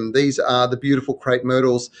know them. These are the beautiful crepe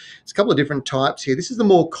myrtles. There's a couple of different types here. This is the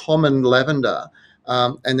more common lavender,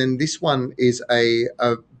 and then this one is a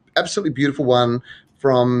absolutely beautiful one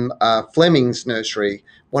from Fleming's nursery,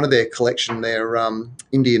 one of their collection, their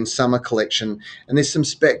Indian summer collection. And there's some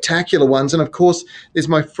spectacular ones. And of course, there's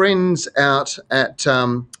my friends out at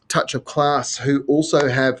Touch of Class who also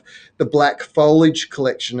have the black foliage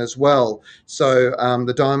collection as well. So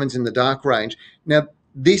the diamonds in the dark range. Now,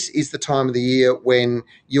 this is the time of the year when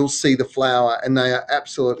you'll see the flower, and they are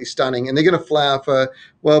absolutely stunning. And they're going to flower for,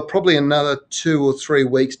 well, probably another 2 or 3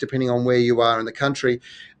 weeks, depending on where you are in the country.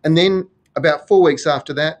 And then about 4 weeks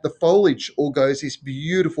after that, the foliage all goes this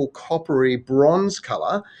beautiful coppery bronze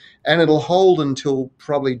colour, and it'll hold until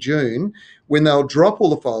probably June, when they'll drop all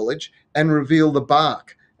the foliage and reveal the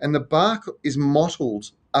bark. And the bark is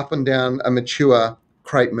mottled up and down a mature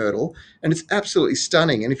crepe myrtle, and it's absolutely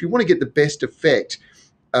stunning. And if you want to get the best effect,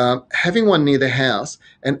 having one near the house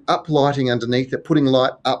and uplighting underneath it, putting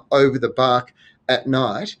light up over the bark at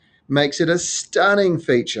night, makes it a stunning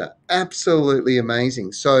feature. Absolutely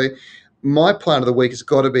amazing. So my plant of the week has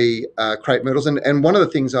got to be crepe myrtles. And one of the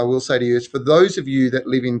things I will say to you is, for those of you that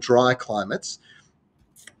live in dry climates,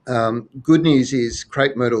 good news is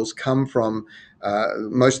crepe myrtles come from,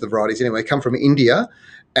 most of the varieties anyway, come from India,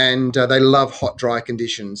 and they love hot, dry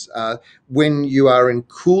conditions. When you are in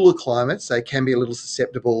cooler climates, they can be a little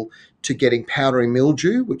susceptible to getting powdery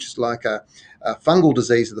mildew, which is like a fungal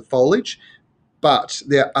disease of the foliage. But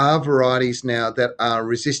there are varieties now that are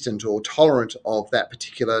resistant or tolerant of that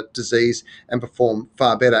particular disease and perform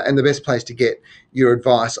far better. And the best place to get your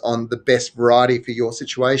advice on the best variety for your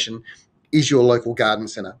situation is your local garden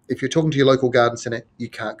centre. If you're talking to your local garden centre, you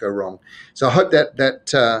can't go wrong. So I hope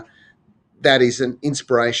that is an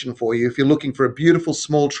inspiration for you. If you're looking for a beautiful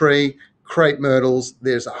small tree, crepe myrtles,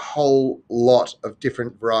 there's a whole lot of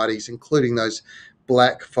different varieties, including those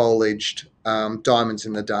black foliaged diamonds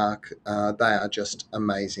in the dark. They are just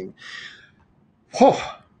amazing.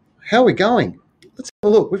 Oh, how are we going? Let's have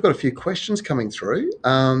a look. We've got a few questions coming through.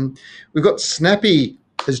 We've got Snappy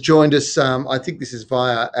has joined us. I think this is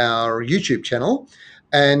via our YouTube channel,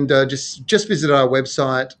 and just visited our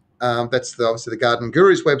website. That's obviously the Garden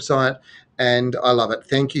Gurus website, and I love it.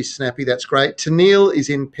 Thank you, Snappy. That's great. Tennille is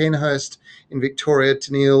in Penhurst in Victoria.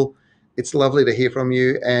 Tennille, it's lovely to hear from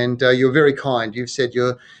you, and you're very kind. You've said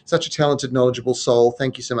you're such a talented, knowledgeable soul.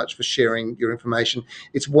 Thank you so much for sharing your information.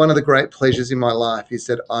 It's one of the great pleasures in my life is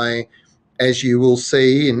that I, as you will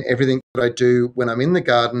see in everything that I do when I'm in the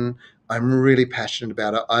garden, I'm really passionate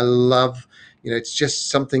about it. I love, it's just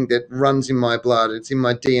something that runs in my blood. It's in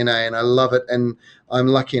my DNA, and I love it, and I'm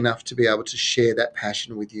lucky enough to be able to share that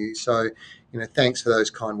passion with you. So, thanks for those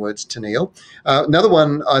kind words, Tennille. Another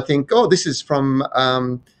one, I think, this is from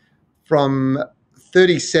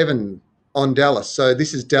 37 on Dallas. So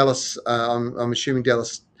this is Dallas, I'm assuming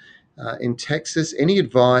Dallas in Texas. Any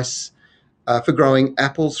advice for growing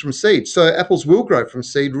apples from seed? So apples will grow from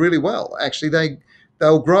seed really well. Actually,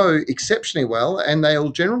 they'll grow exceptionally well, and they'll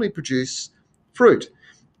generally produce fruit.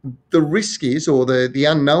 The risk is, or the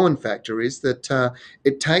unknown factor is, that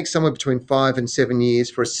it takes somewhere between 5 and 7 years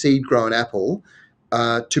for a seed-grown apple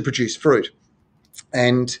to produce fruit.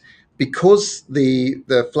 And because the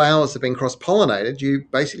flowers have been cross-pollinated, you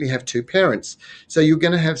basically have two parents. So you're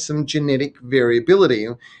going to have some genetic variability.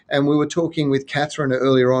 And we were talking with Catherine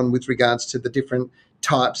earlier on with regards to the different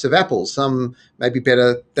types of apples. Some may be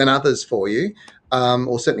better than others for you,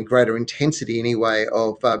 or certainly greater intensity anyway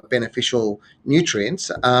of beneficial nutrients.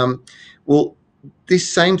 Well,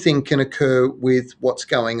 this same thing can occur with what's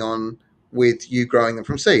going on with you growing them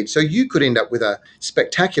from seed. So you could end up with a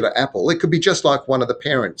spectacular apple. It could be just like one of the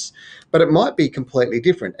parents, but it might be completely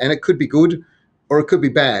different, and it could be good or it could be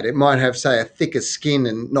bad. It might have, say, a thicker skin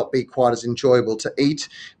and not be quite as enjoyable to eat.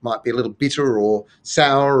 It might be a little bitter or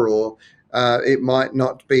sour, or it might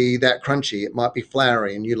not be that crunchy. It might be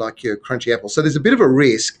floury and you like your crunchy apple. So there's a bit of a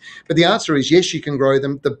risk, but the answer is yes, you can grow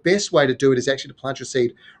them. The best way to do it is actually to plant your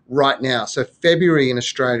seed right now. So February in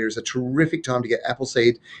Australia is a terrific time to get apple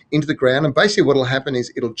seed into the ground. And basically what will happen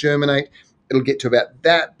is it'll germinate. It'll get to about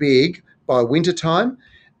that big by winter time,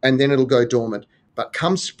 and then it'll go dormant. But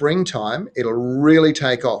come springtime, it'll really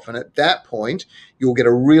take off. And at that point, you'll get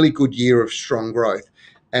a really good year of strong growth.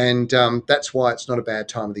 And that's why it's not a bad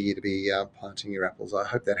time of the year to be planting your apples. I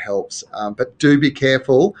hope that helps. But do be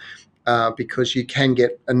careful because you can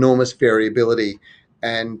get enormous variability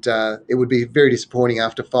And it would be very disappointing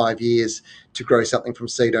after 5 years to grow something from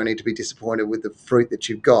seed only to be disappointed with the fruit that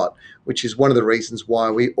you've got, which is one of the reasons why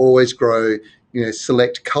we always grow,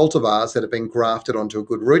 select cultivars that have been grafted onto a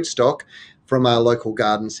good rootstock from our local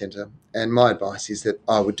garden centre. And my advice is that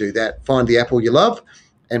I would do that. Find the apple you love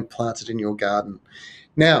and plant it in your garden.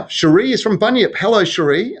 Now, Cherie is from Bunyip. Hello,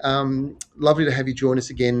 Cherie. Lovely to have you join us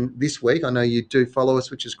again this week. I know you do follow us,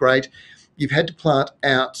 which is great. You've had to plant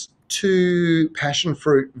out 2 passion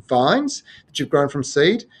fruit vines that you've grown from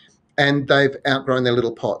seed, and they've outgrown their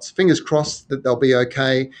little pots. Fingers crossed that they'll be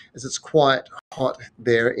okay, as it's quite hot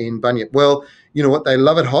there in Bunyip. Well, you know what? They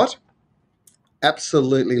love it hot.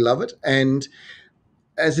 Absolutely love it. And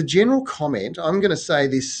as a general comment, I'm going to say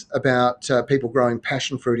this about people growing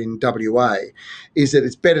passion fruit in WA, is that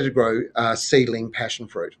it's better to grow seedling passion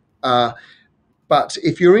fruit. But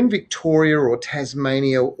if you're in Victoria or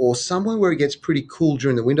Tasmania or somewhere where it gets pretty cool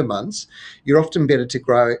during the winter months, you're often better to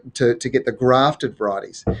grow to get the grafted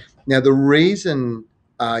varieties. Now, the reason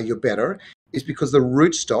you're better is because the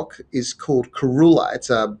rootstock is called Karula. It's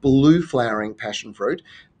a blue flowering passion fruit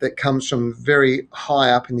that comes from very high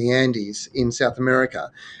up in the Andes in South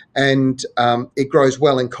America, and it grows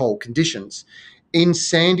well in cold conditions. In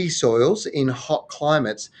sandy soils, in hot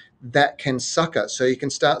climates, that can sucker. So you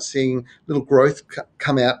can start seeing little growth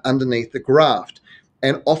come out underneath the graft.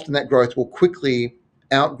 And often that growth will quickly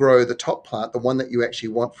outgrow the top plant, the one that you actually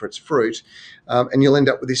want for its fruit. And you'll end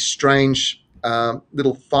up with this strange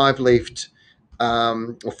little 5-leafed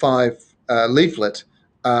or 5-leaflet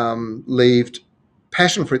leaved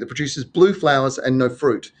passion fruit that produces blue flowers and no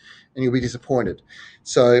fruit. And you'll be disappointed.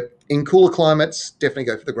 So in cooler climates, definitely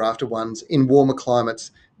go for the grafted ones. In warmer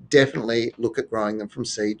climates, definitely look at growing them from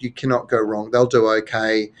seed. You cannot go wrong. They'll do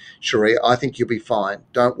okay, Cherie. I think you'll be fine.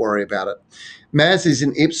 Don't worry about it. Maz is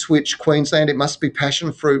in Ipswich, Queensland. It must be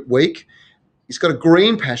passion fruit week. He's got a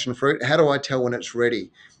green passion fruit. How do I tell when it's ready?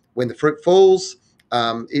 When the fruit falls,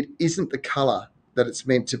 it isn't the colour that it's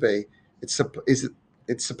meant to be. It's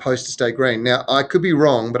supposed to stay green. Now, I could be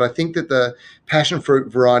wrong, but I think that the passion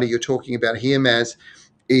fruit variety you're talking about here, Maz,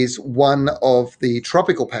 is one of the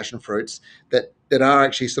tropical passion fruits that are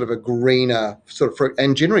actually sort of a greener sort of fruit,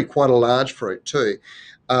 and generally quite a large fruit too.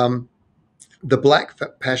 The black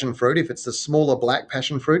passion fruit, if it's the smaller black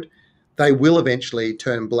passion fruit, they will eventually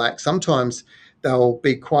turn black. Sometimes they'll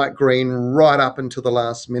be quite green right up until the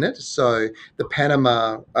last minute. So the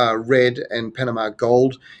Panama red and Panama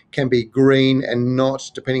gold can be green and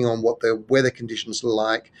not, depending on what the weather conditions are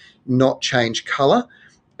like, not change colour.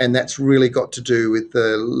 And that's really got to do with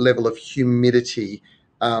the level of humidity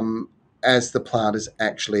as the plant is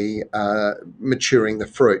actually maturing the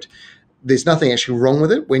fruit. There's nothing actually wrong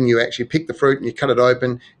with it. When you actually pick the fruit and you cut it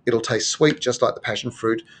open, it'll taste sweet just like the passion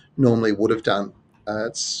fruit normally would have done.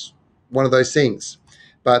 It's one of those things.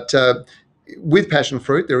 But with passion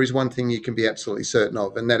fruit, there is one thing you can be absolutely certain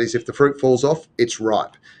of, and that is if the fruit falls off, it's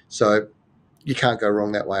ripe. So you can't go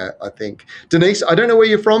wrong that way, I think. Denise, I don't know where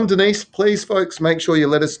you're from, Denise. Please, folks, make sure you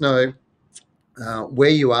let us know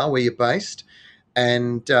where you are, where you're based,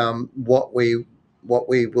 and what we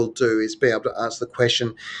will do is be able to answer the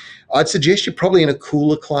question. I'd suggest you're probably in a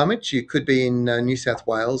cooler climate. You could be in New South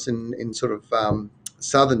Wales, in sort of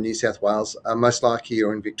southern New South Wales. Most likely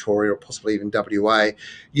you're in Victoria or possibly even WA.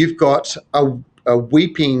 You've got a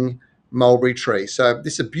weeping mulberry tree. So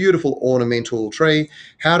this is a beautiful ornamental tree.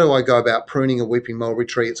 How do I go about pruning a weeping mulberry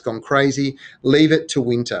tree? It's gone crazy. Leave it to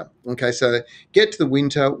winter. Okay, so get to the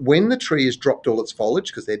winter. When the tree has dropped all its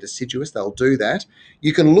foliage, because they're deciduous, they'll do that.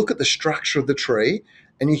 You can look at the structure of the tree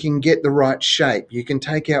and you can get the right shape. You can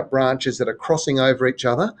take out branches that are crossing over each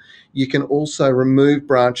other. You can also remove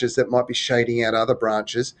branches that might be shading out other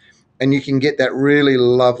branches, and you can get that really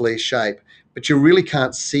lovely shape. But you really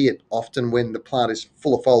can't see it often when the plant is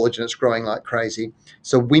full of foliage and it's growing like crazy.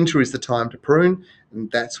 So winter is the time to prune,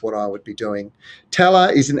 and that's what I would be doing.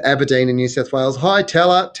 Tala is in Aberdeen in New South Wales. Hi,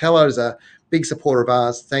 Tala. Tala is a big supporter of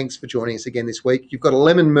ours. Thanks for joining us again this week. You've got a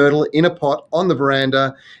lemon myrtle in a pot on the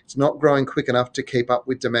veranda. It's not growing quick enough to keep up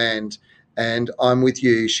with demand, and I'm with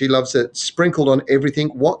you. She loves it sprinkled on everything.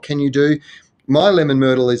 What can you do? My lemon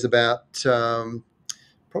myrtle is about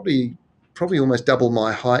probably almost double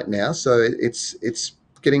my height now, so it's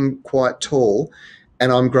getting quite tall,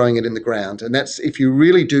 and I'm growing it in the ground. And that's, if you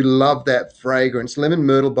really do love that fragrance. Lemon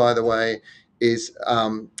myrtle, by the way, is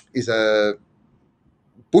a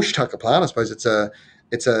bush tucker plant. I suppose it's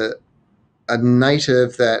a a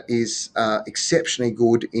native that is exceptionally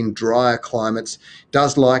good in drier climates,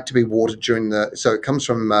 does like to be watered so it comes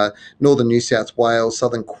from northern New South Wales,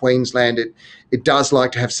 southern Queensland. It does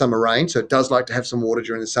like to have summer rain, so it does like to have some water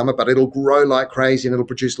during the summer, but it'll grow like crazy and it'll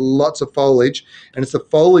produce lots of foliage. And it's the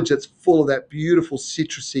foliage that's full of that beautiful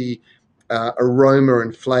citrusy aroma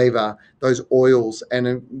and flavour, those oils,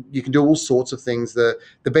 and you can do all sorts of things. The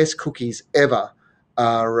best cookies ever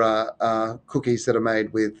are cookies that are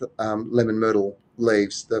made with lemon myrtle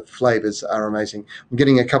leaves. The flavours are amazing. I'm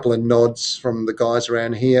getting a couple of nods from the guys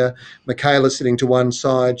around here. Michaela's sitting to one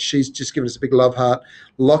side. She's just given us a big love heart.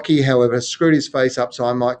 Lockie, however, screwed his face up, so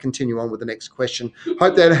I might continue on with the next question.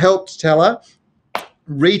 Hope that helps, Tella.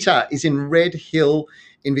 Rita is in Red Hill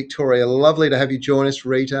in Victoria. Lovely to have you join us,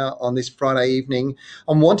 Rita, on this Friday evening.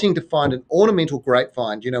 I'm wanting to find an ornamental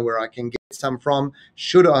grapevine. Do you know where I can get some from?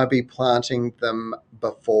 Should I be planting them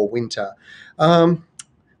before winter?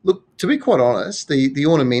 Look, to be quite honest, the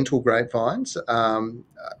ornamental grapevines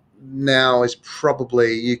now is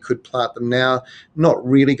probably, you could plant them now, not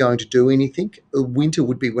really going to do anything. Winter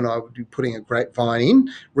would be when I would be putting a grapevine in,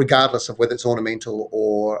 regardless of whether it's ornamental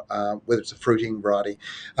or whether it's a fruiting variety.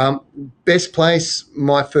 Best place,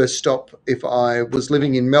 my first stop, if I was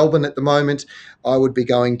living in Melbourne at the moment, I would be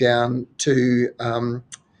going down to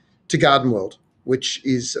Garden World, which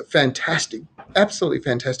is fantastic, absolutely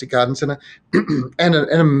fantastic garden centre, and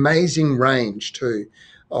an amazing range too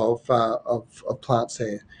of plants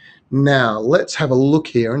there. Now, let's have a look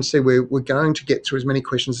here and see. We're going to get through as many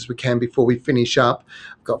questions as we can before we finish up.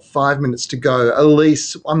 I've got 5 minutes to go.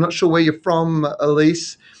 Elise, I'm not sure where you're from,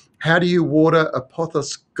 Elise. How do you water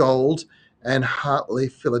Apothos Gold and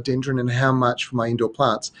Heartleaf Philodendron, and how much for my indoor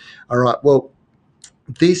plants? All right, well,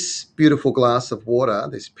 this beautiful glass of water,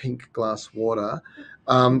 this pink glass water,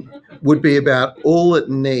 would be about all it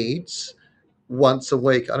needs once a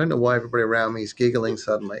week. I don't know why everybody around me is giggling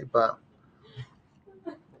suddenly, but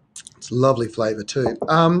it's lovely flavour too.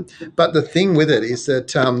 But the thing with it is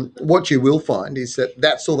that what you will find is that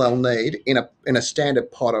that's all they'll need in a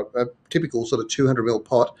standard pot, a typical sort of 200 ml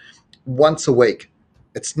pot, once a week.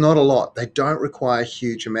 It's not a lot. They don't require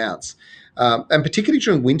huge amounts. And particularly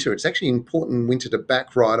during winter, it's actually important in winter to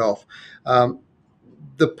back right off.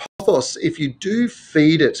 The pothos, if you do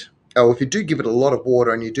feed it, or if you do give it a lot of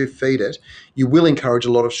water and you do feed it, you will encourage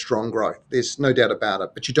a lot of strong growth. There's no doubt about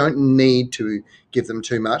it, but you don't need to give them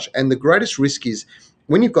too much. And the greatest risk is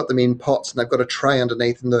when you've got them in pots and they've got a tray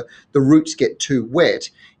underneath and the roots get too wet,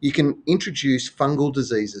 you can introduce fungal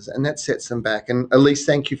diseases, and that sets them back. And Elise,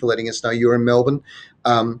 thank you for letting us know you're in Melbourne.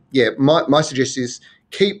 My suggestion is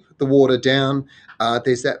keep the water down.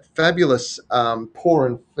 There's that fabulous pour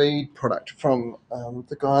and feed product from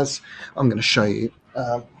the guys. I'm going to show you.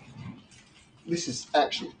 This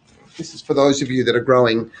is for those of you that are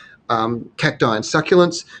growing cacti and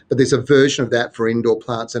succulents, but there's a version of that for indoor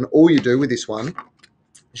plants. And all you do with this one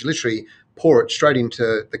is you literally pour it straight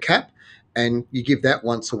into the cap, and you give that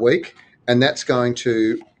once a week, and that's going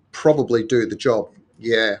to probably do the job.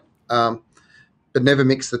 Yeah. But never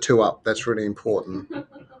mix the two up. That's really important.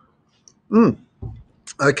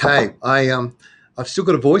 Okay. I've still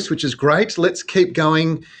got a voice, which is great. Let's keep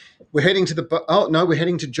going. We're heading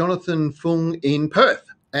to Jonathan Fung in Perth,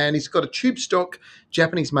 and he's got a tube stock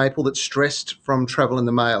Japanese maple that's stressed from travel in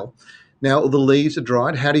the mail. Now, all the leaves are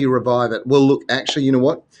dried. How do you revive it? Well, look, actually, you know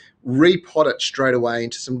what? Repot it straight away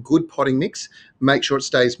into some good potting mix. Make sure it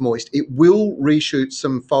stays moist. It will reshoot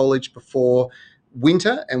some foliage before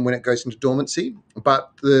winter and when it goes into dormancy.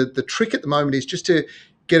 But the trick at the moment is just to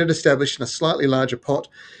get it established in a slightly larger pot,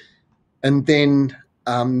 and then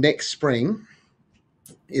next spring,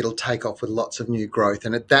 it'll take off with lots of new growth.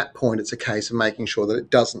 And at that point, it's a case of making sure that it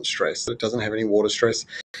doesn't stress, that it doesn't have any water stress,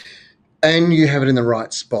 and you have it in the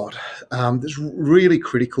right spot. It's really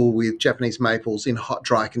critical with Japanese maples in hot,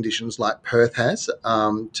 dry conditions like Perth has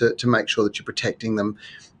to make sure that you're protecting them.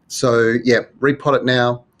 So, yeah, repot it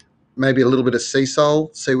now. Maybe a little bit of sea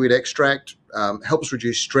salt, seaweed extract, helps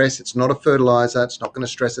reduce stress. It's not a fertilizer. It's not going to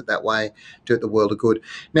stress it that way. Do it the world of good.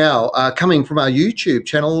 Now, coming from our YouTube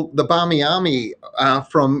channel, the Barmy Army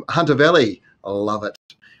from Hunter Valley. I love it.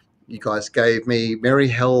 You guys gave me merry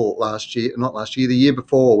hell the year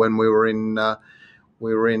before when we were in the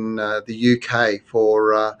UK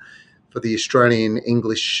for the Australian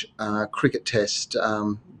English cricket test,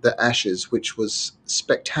 the Ashes, which was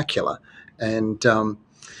spectacular. And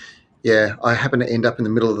yeah, I happened to end up in the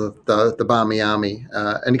middle of the Barmy Army,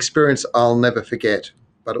 an experience I'll never forget,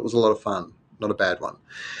 but it was a lot of fun, not a bad one.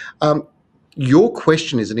 Your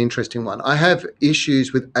question is an interesting one. I have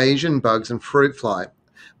issues with Asian bugs and fruit fly.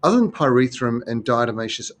 Other than pyrethrum and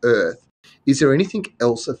diatomaceous earth, Is there anything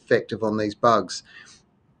else effective on these bugs?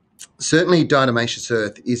 Certainly diatomaceous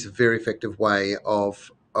earth is a very effective way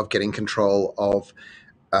of getting control of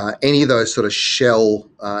any of those sort of shell,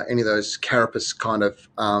 any of those carapace kind of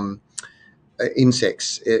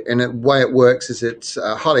insects. And the way it works is it's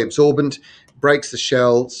highly absorbent, breaks the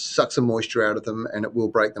shell, sucks the moisture out of them, and it will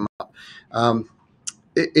break them up.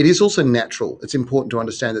 It is also natural. It's important to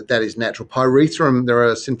understand that that is natural. Pyrethrum, there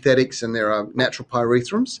are synthetics and there are natural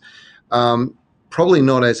pyrethrums. Probably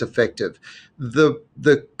not as effective.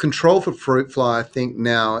 The control for fruit fly, I think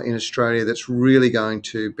now in Australia, that's really going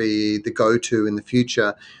to be the go-to in the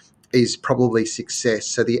future is probably success.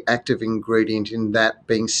 So the active ingredient in that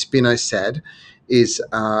being spinosad is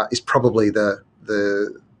probably the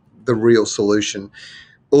real solution.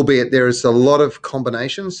 Albeit there is a lot of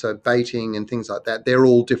combinations, so baiting and things like that. They're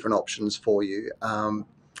all different options for you.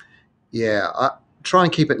 Try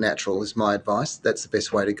and keep it natural is my advice. That's the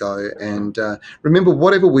best way to go. And remember,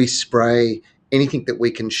 whatever we spray, anything that we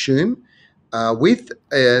consume with,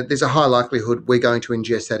 there's a high likelihood we're going to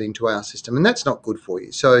ingest that into our system, and that's not good for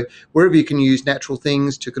you. So wherever you can use natural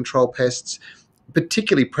things to control pests,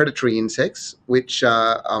 particularly predatory insects, which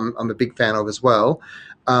I'm a big fan of as well,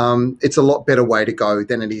 it's a lot better way to go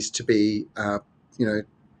than it is to be,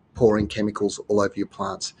 pouring chemicals all over your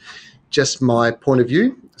plants. Just my point of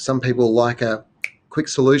view. Some people like a quick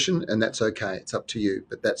solution, and that's okay. It's up to you,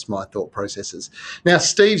 but that's my thought processes. Now,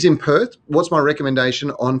 Steve's in Perth. What's my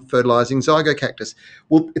recommendation on fertilising zygocactus?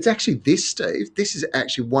 Well, it's actually this, Steve. This is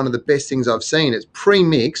actually one of the best things I've seen. It's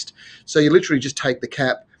pre-mixed, so you literally just take the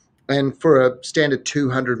cap, and for a standard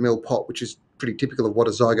 200 ml pot, which is pretty typical of what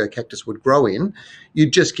a zygocactus would grow in, you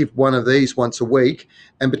just give one of these once a week,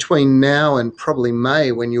 and between now and probably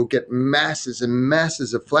May, when you'll get masses and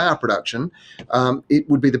masses of flower production, it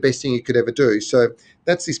would be the best thing you could ever do. So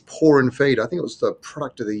that's this pour and feed. I think it was the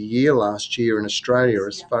product of the year last year in Australia,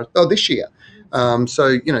 this year.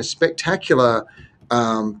 Spectacular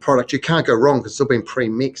product. You can't go wrong because it's all been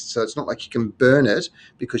pre-mixed, so it's not like you can burn it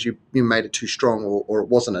because you made it too strong or it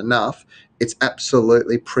wasn't enough. It's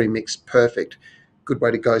absolutely pre-mixed, perfect. Good way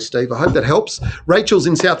to go, Steve. I hope that helps. Rachel's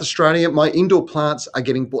in South Australia. My indoor plants are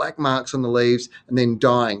getting black marks on the leaves and then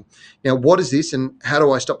dying. Now, what is this and how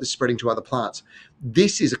do I stop this spreading to other plants?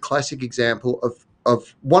 This is a classic example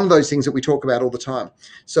of one of those things that we talk about all the time.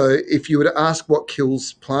 So if you were to ask what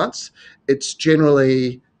kills plants, it's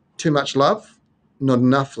generally too much love, not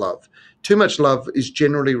enough love. Too much love is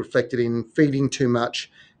generally reflected in feeding too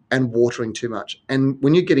much and watering too much. And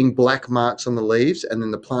when you're getting black marks on the leaves and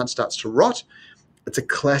then the plant starts to rot, it's a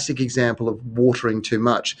classic example of watering too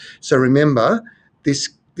much. So remember, this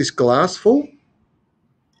glass full,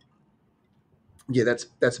 yeah, that's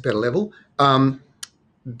a better level.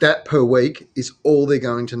 That per week is all they're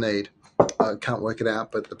going to need. I can't work it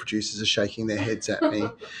out, but the producers are shaking their heads at me.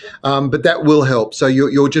 But that will help. So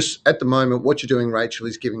you're just, at the moment, what you're doing, Rachel,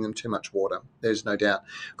 is giving them too much water. There's no doubt.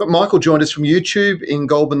 Got Michael joined us from YouTube in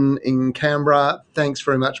Goulburn in Canberra. Thanks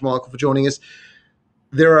very much, Michael, for joining us.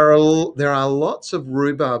 There are lots of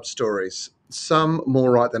rhubarb stories, some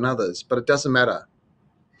more right than others, but it doesn't matter.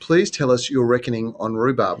 Please tell us your reckoning on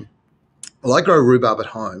rhubarb. Well, I grow rhubarb at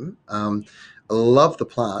home. I love the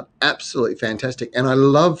plant, absolutely fantastic. And I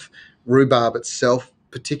love rhubarb itself,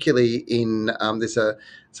 particularly in it's a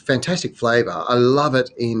fantastic flavour. I love it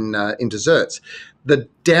in desserts. The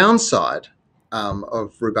downside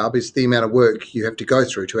of rhubarb is the amount of work you have to go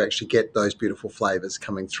through to actually get those beautiful flavours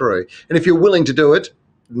coming through. And if you're willing to do it,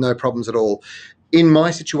 no problems at all. In my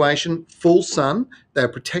situation, full sun, they're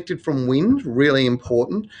protected from wind, really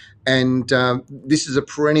important. And this is a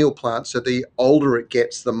perennial plant, so the older it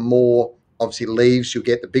gets, the more obviously leaves you'll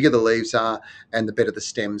get, the bigger the leaves are and the better the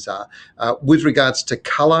stems are. With regards to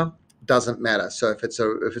colour, doesn't matter. So if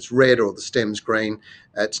it's red or the stem's green,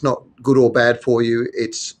 it's not good or bad for you.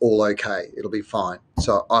 It's all okay. It'll be fine.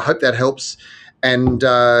 So I hope that helps. And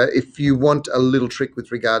if you want a little trick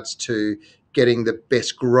with regards to getting the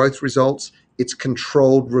best growth results, it's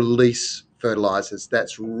controlled release fertilizers.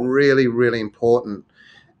 That's really, really important.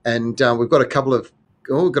 And we've got a couple of,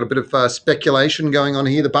 we've got a bit of speculation going on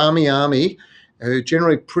here. The Barmy Army, who are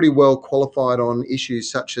generally pretty well qualified on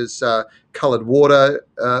issues such as coloured water.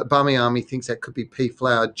 Barmy Army thinks that could be pea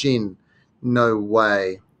flower gin. No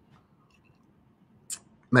way.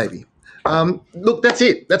 Maybe. Look, that's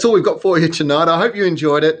it. That's all we've got for you tonight. I hope you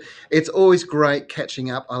enjoyed it. It's always great catching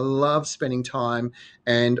up. I love spending time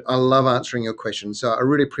and I love answering your questions. So I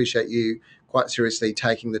really appreciate you quite seriously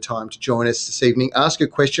taking the time to join us this evening. Ask your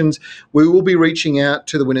questions. We will be reaching out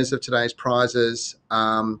to the winners of today's prizes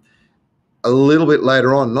a little bit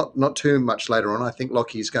later on, not too much later on, I think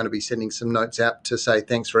Lockie is going to be sending some notes out to say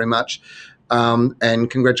thanks very much and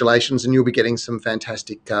congratulations, and you'll be getting some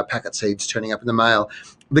fantastic packet seeds turning up in the mail.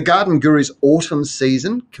 The Garden Gurus autumn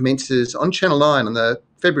season commences on Channel 9 on the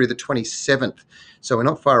February the 27th, so we're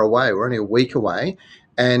not far away. We're only a week away.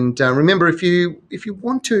 And remember, if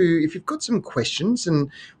you've got some questions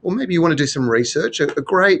or maybe you want to do some research, a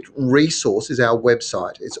great resource is our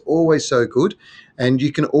website. It's always so good, and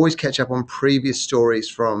you can always catch up on previous stories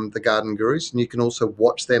from the Garden Gurus, and you can also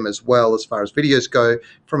watch them as well as far as videos go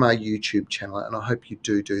from our YouTube channel, and I hope you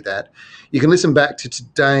do that. You can listen back to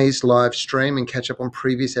today's live stream and catch up on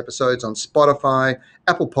previous episodes on Spotify,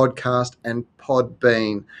 Apple Podcast, and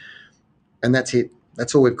Podbean. And that's it.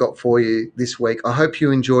 That's all we've got for you this week. I hope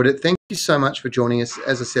you enjoyed it. Thank you so much for joining us.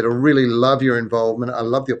 As I said, I really love your involvement. I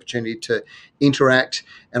love the opportunity to interact,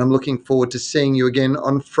 and I'm looking forward to seeing you again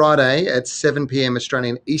on Friday at 7 p.m.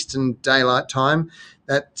 Australian Eastern Daylight Time.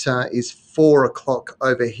 That is 4 o'clock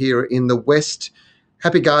over here in the West.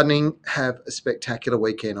 Happy gardening. Have a spectacular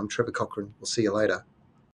weekend. I'm Trevor Cochrane. We'll see you later.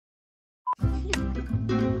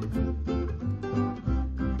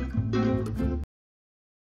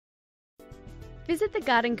 Visit the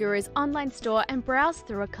Garden Gurus online store and browse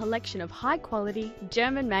through a collection of high-quality,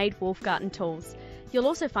 German-made Wolfgarten tools. You'll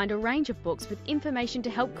also find a range of books with information to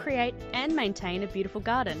help create and maintain a beautiful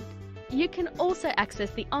garden. You can also access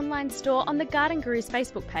the online store on the Garden Gurus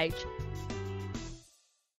Facebook page.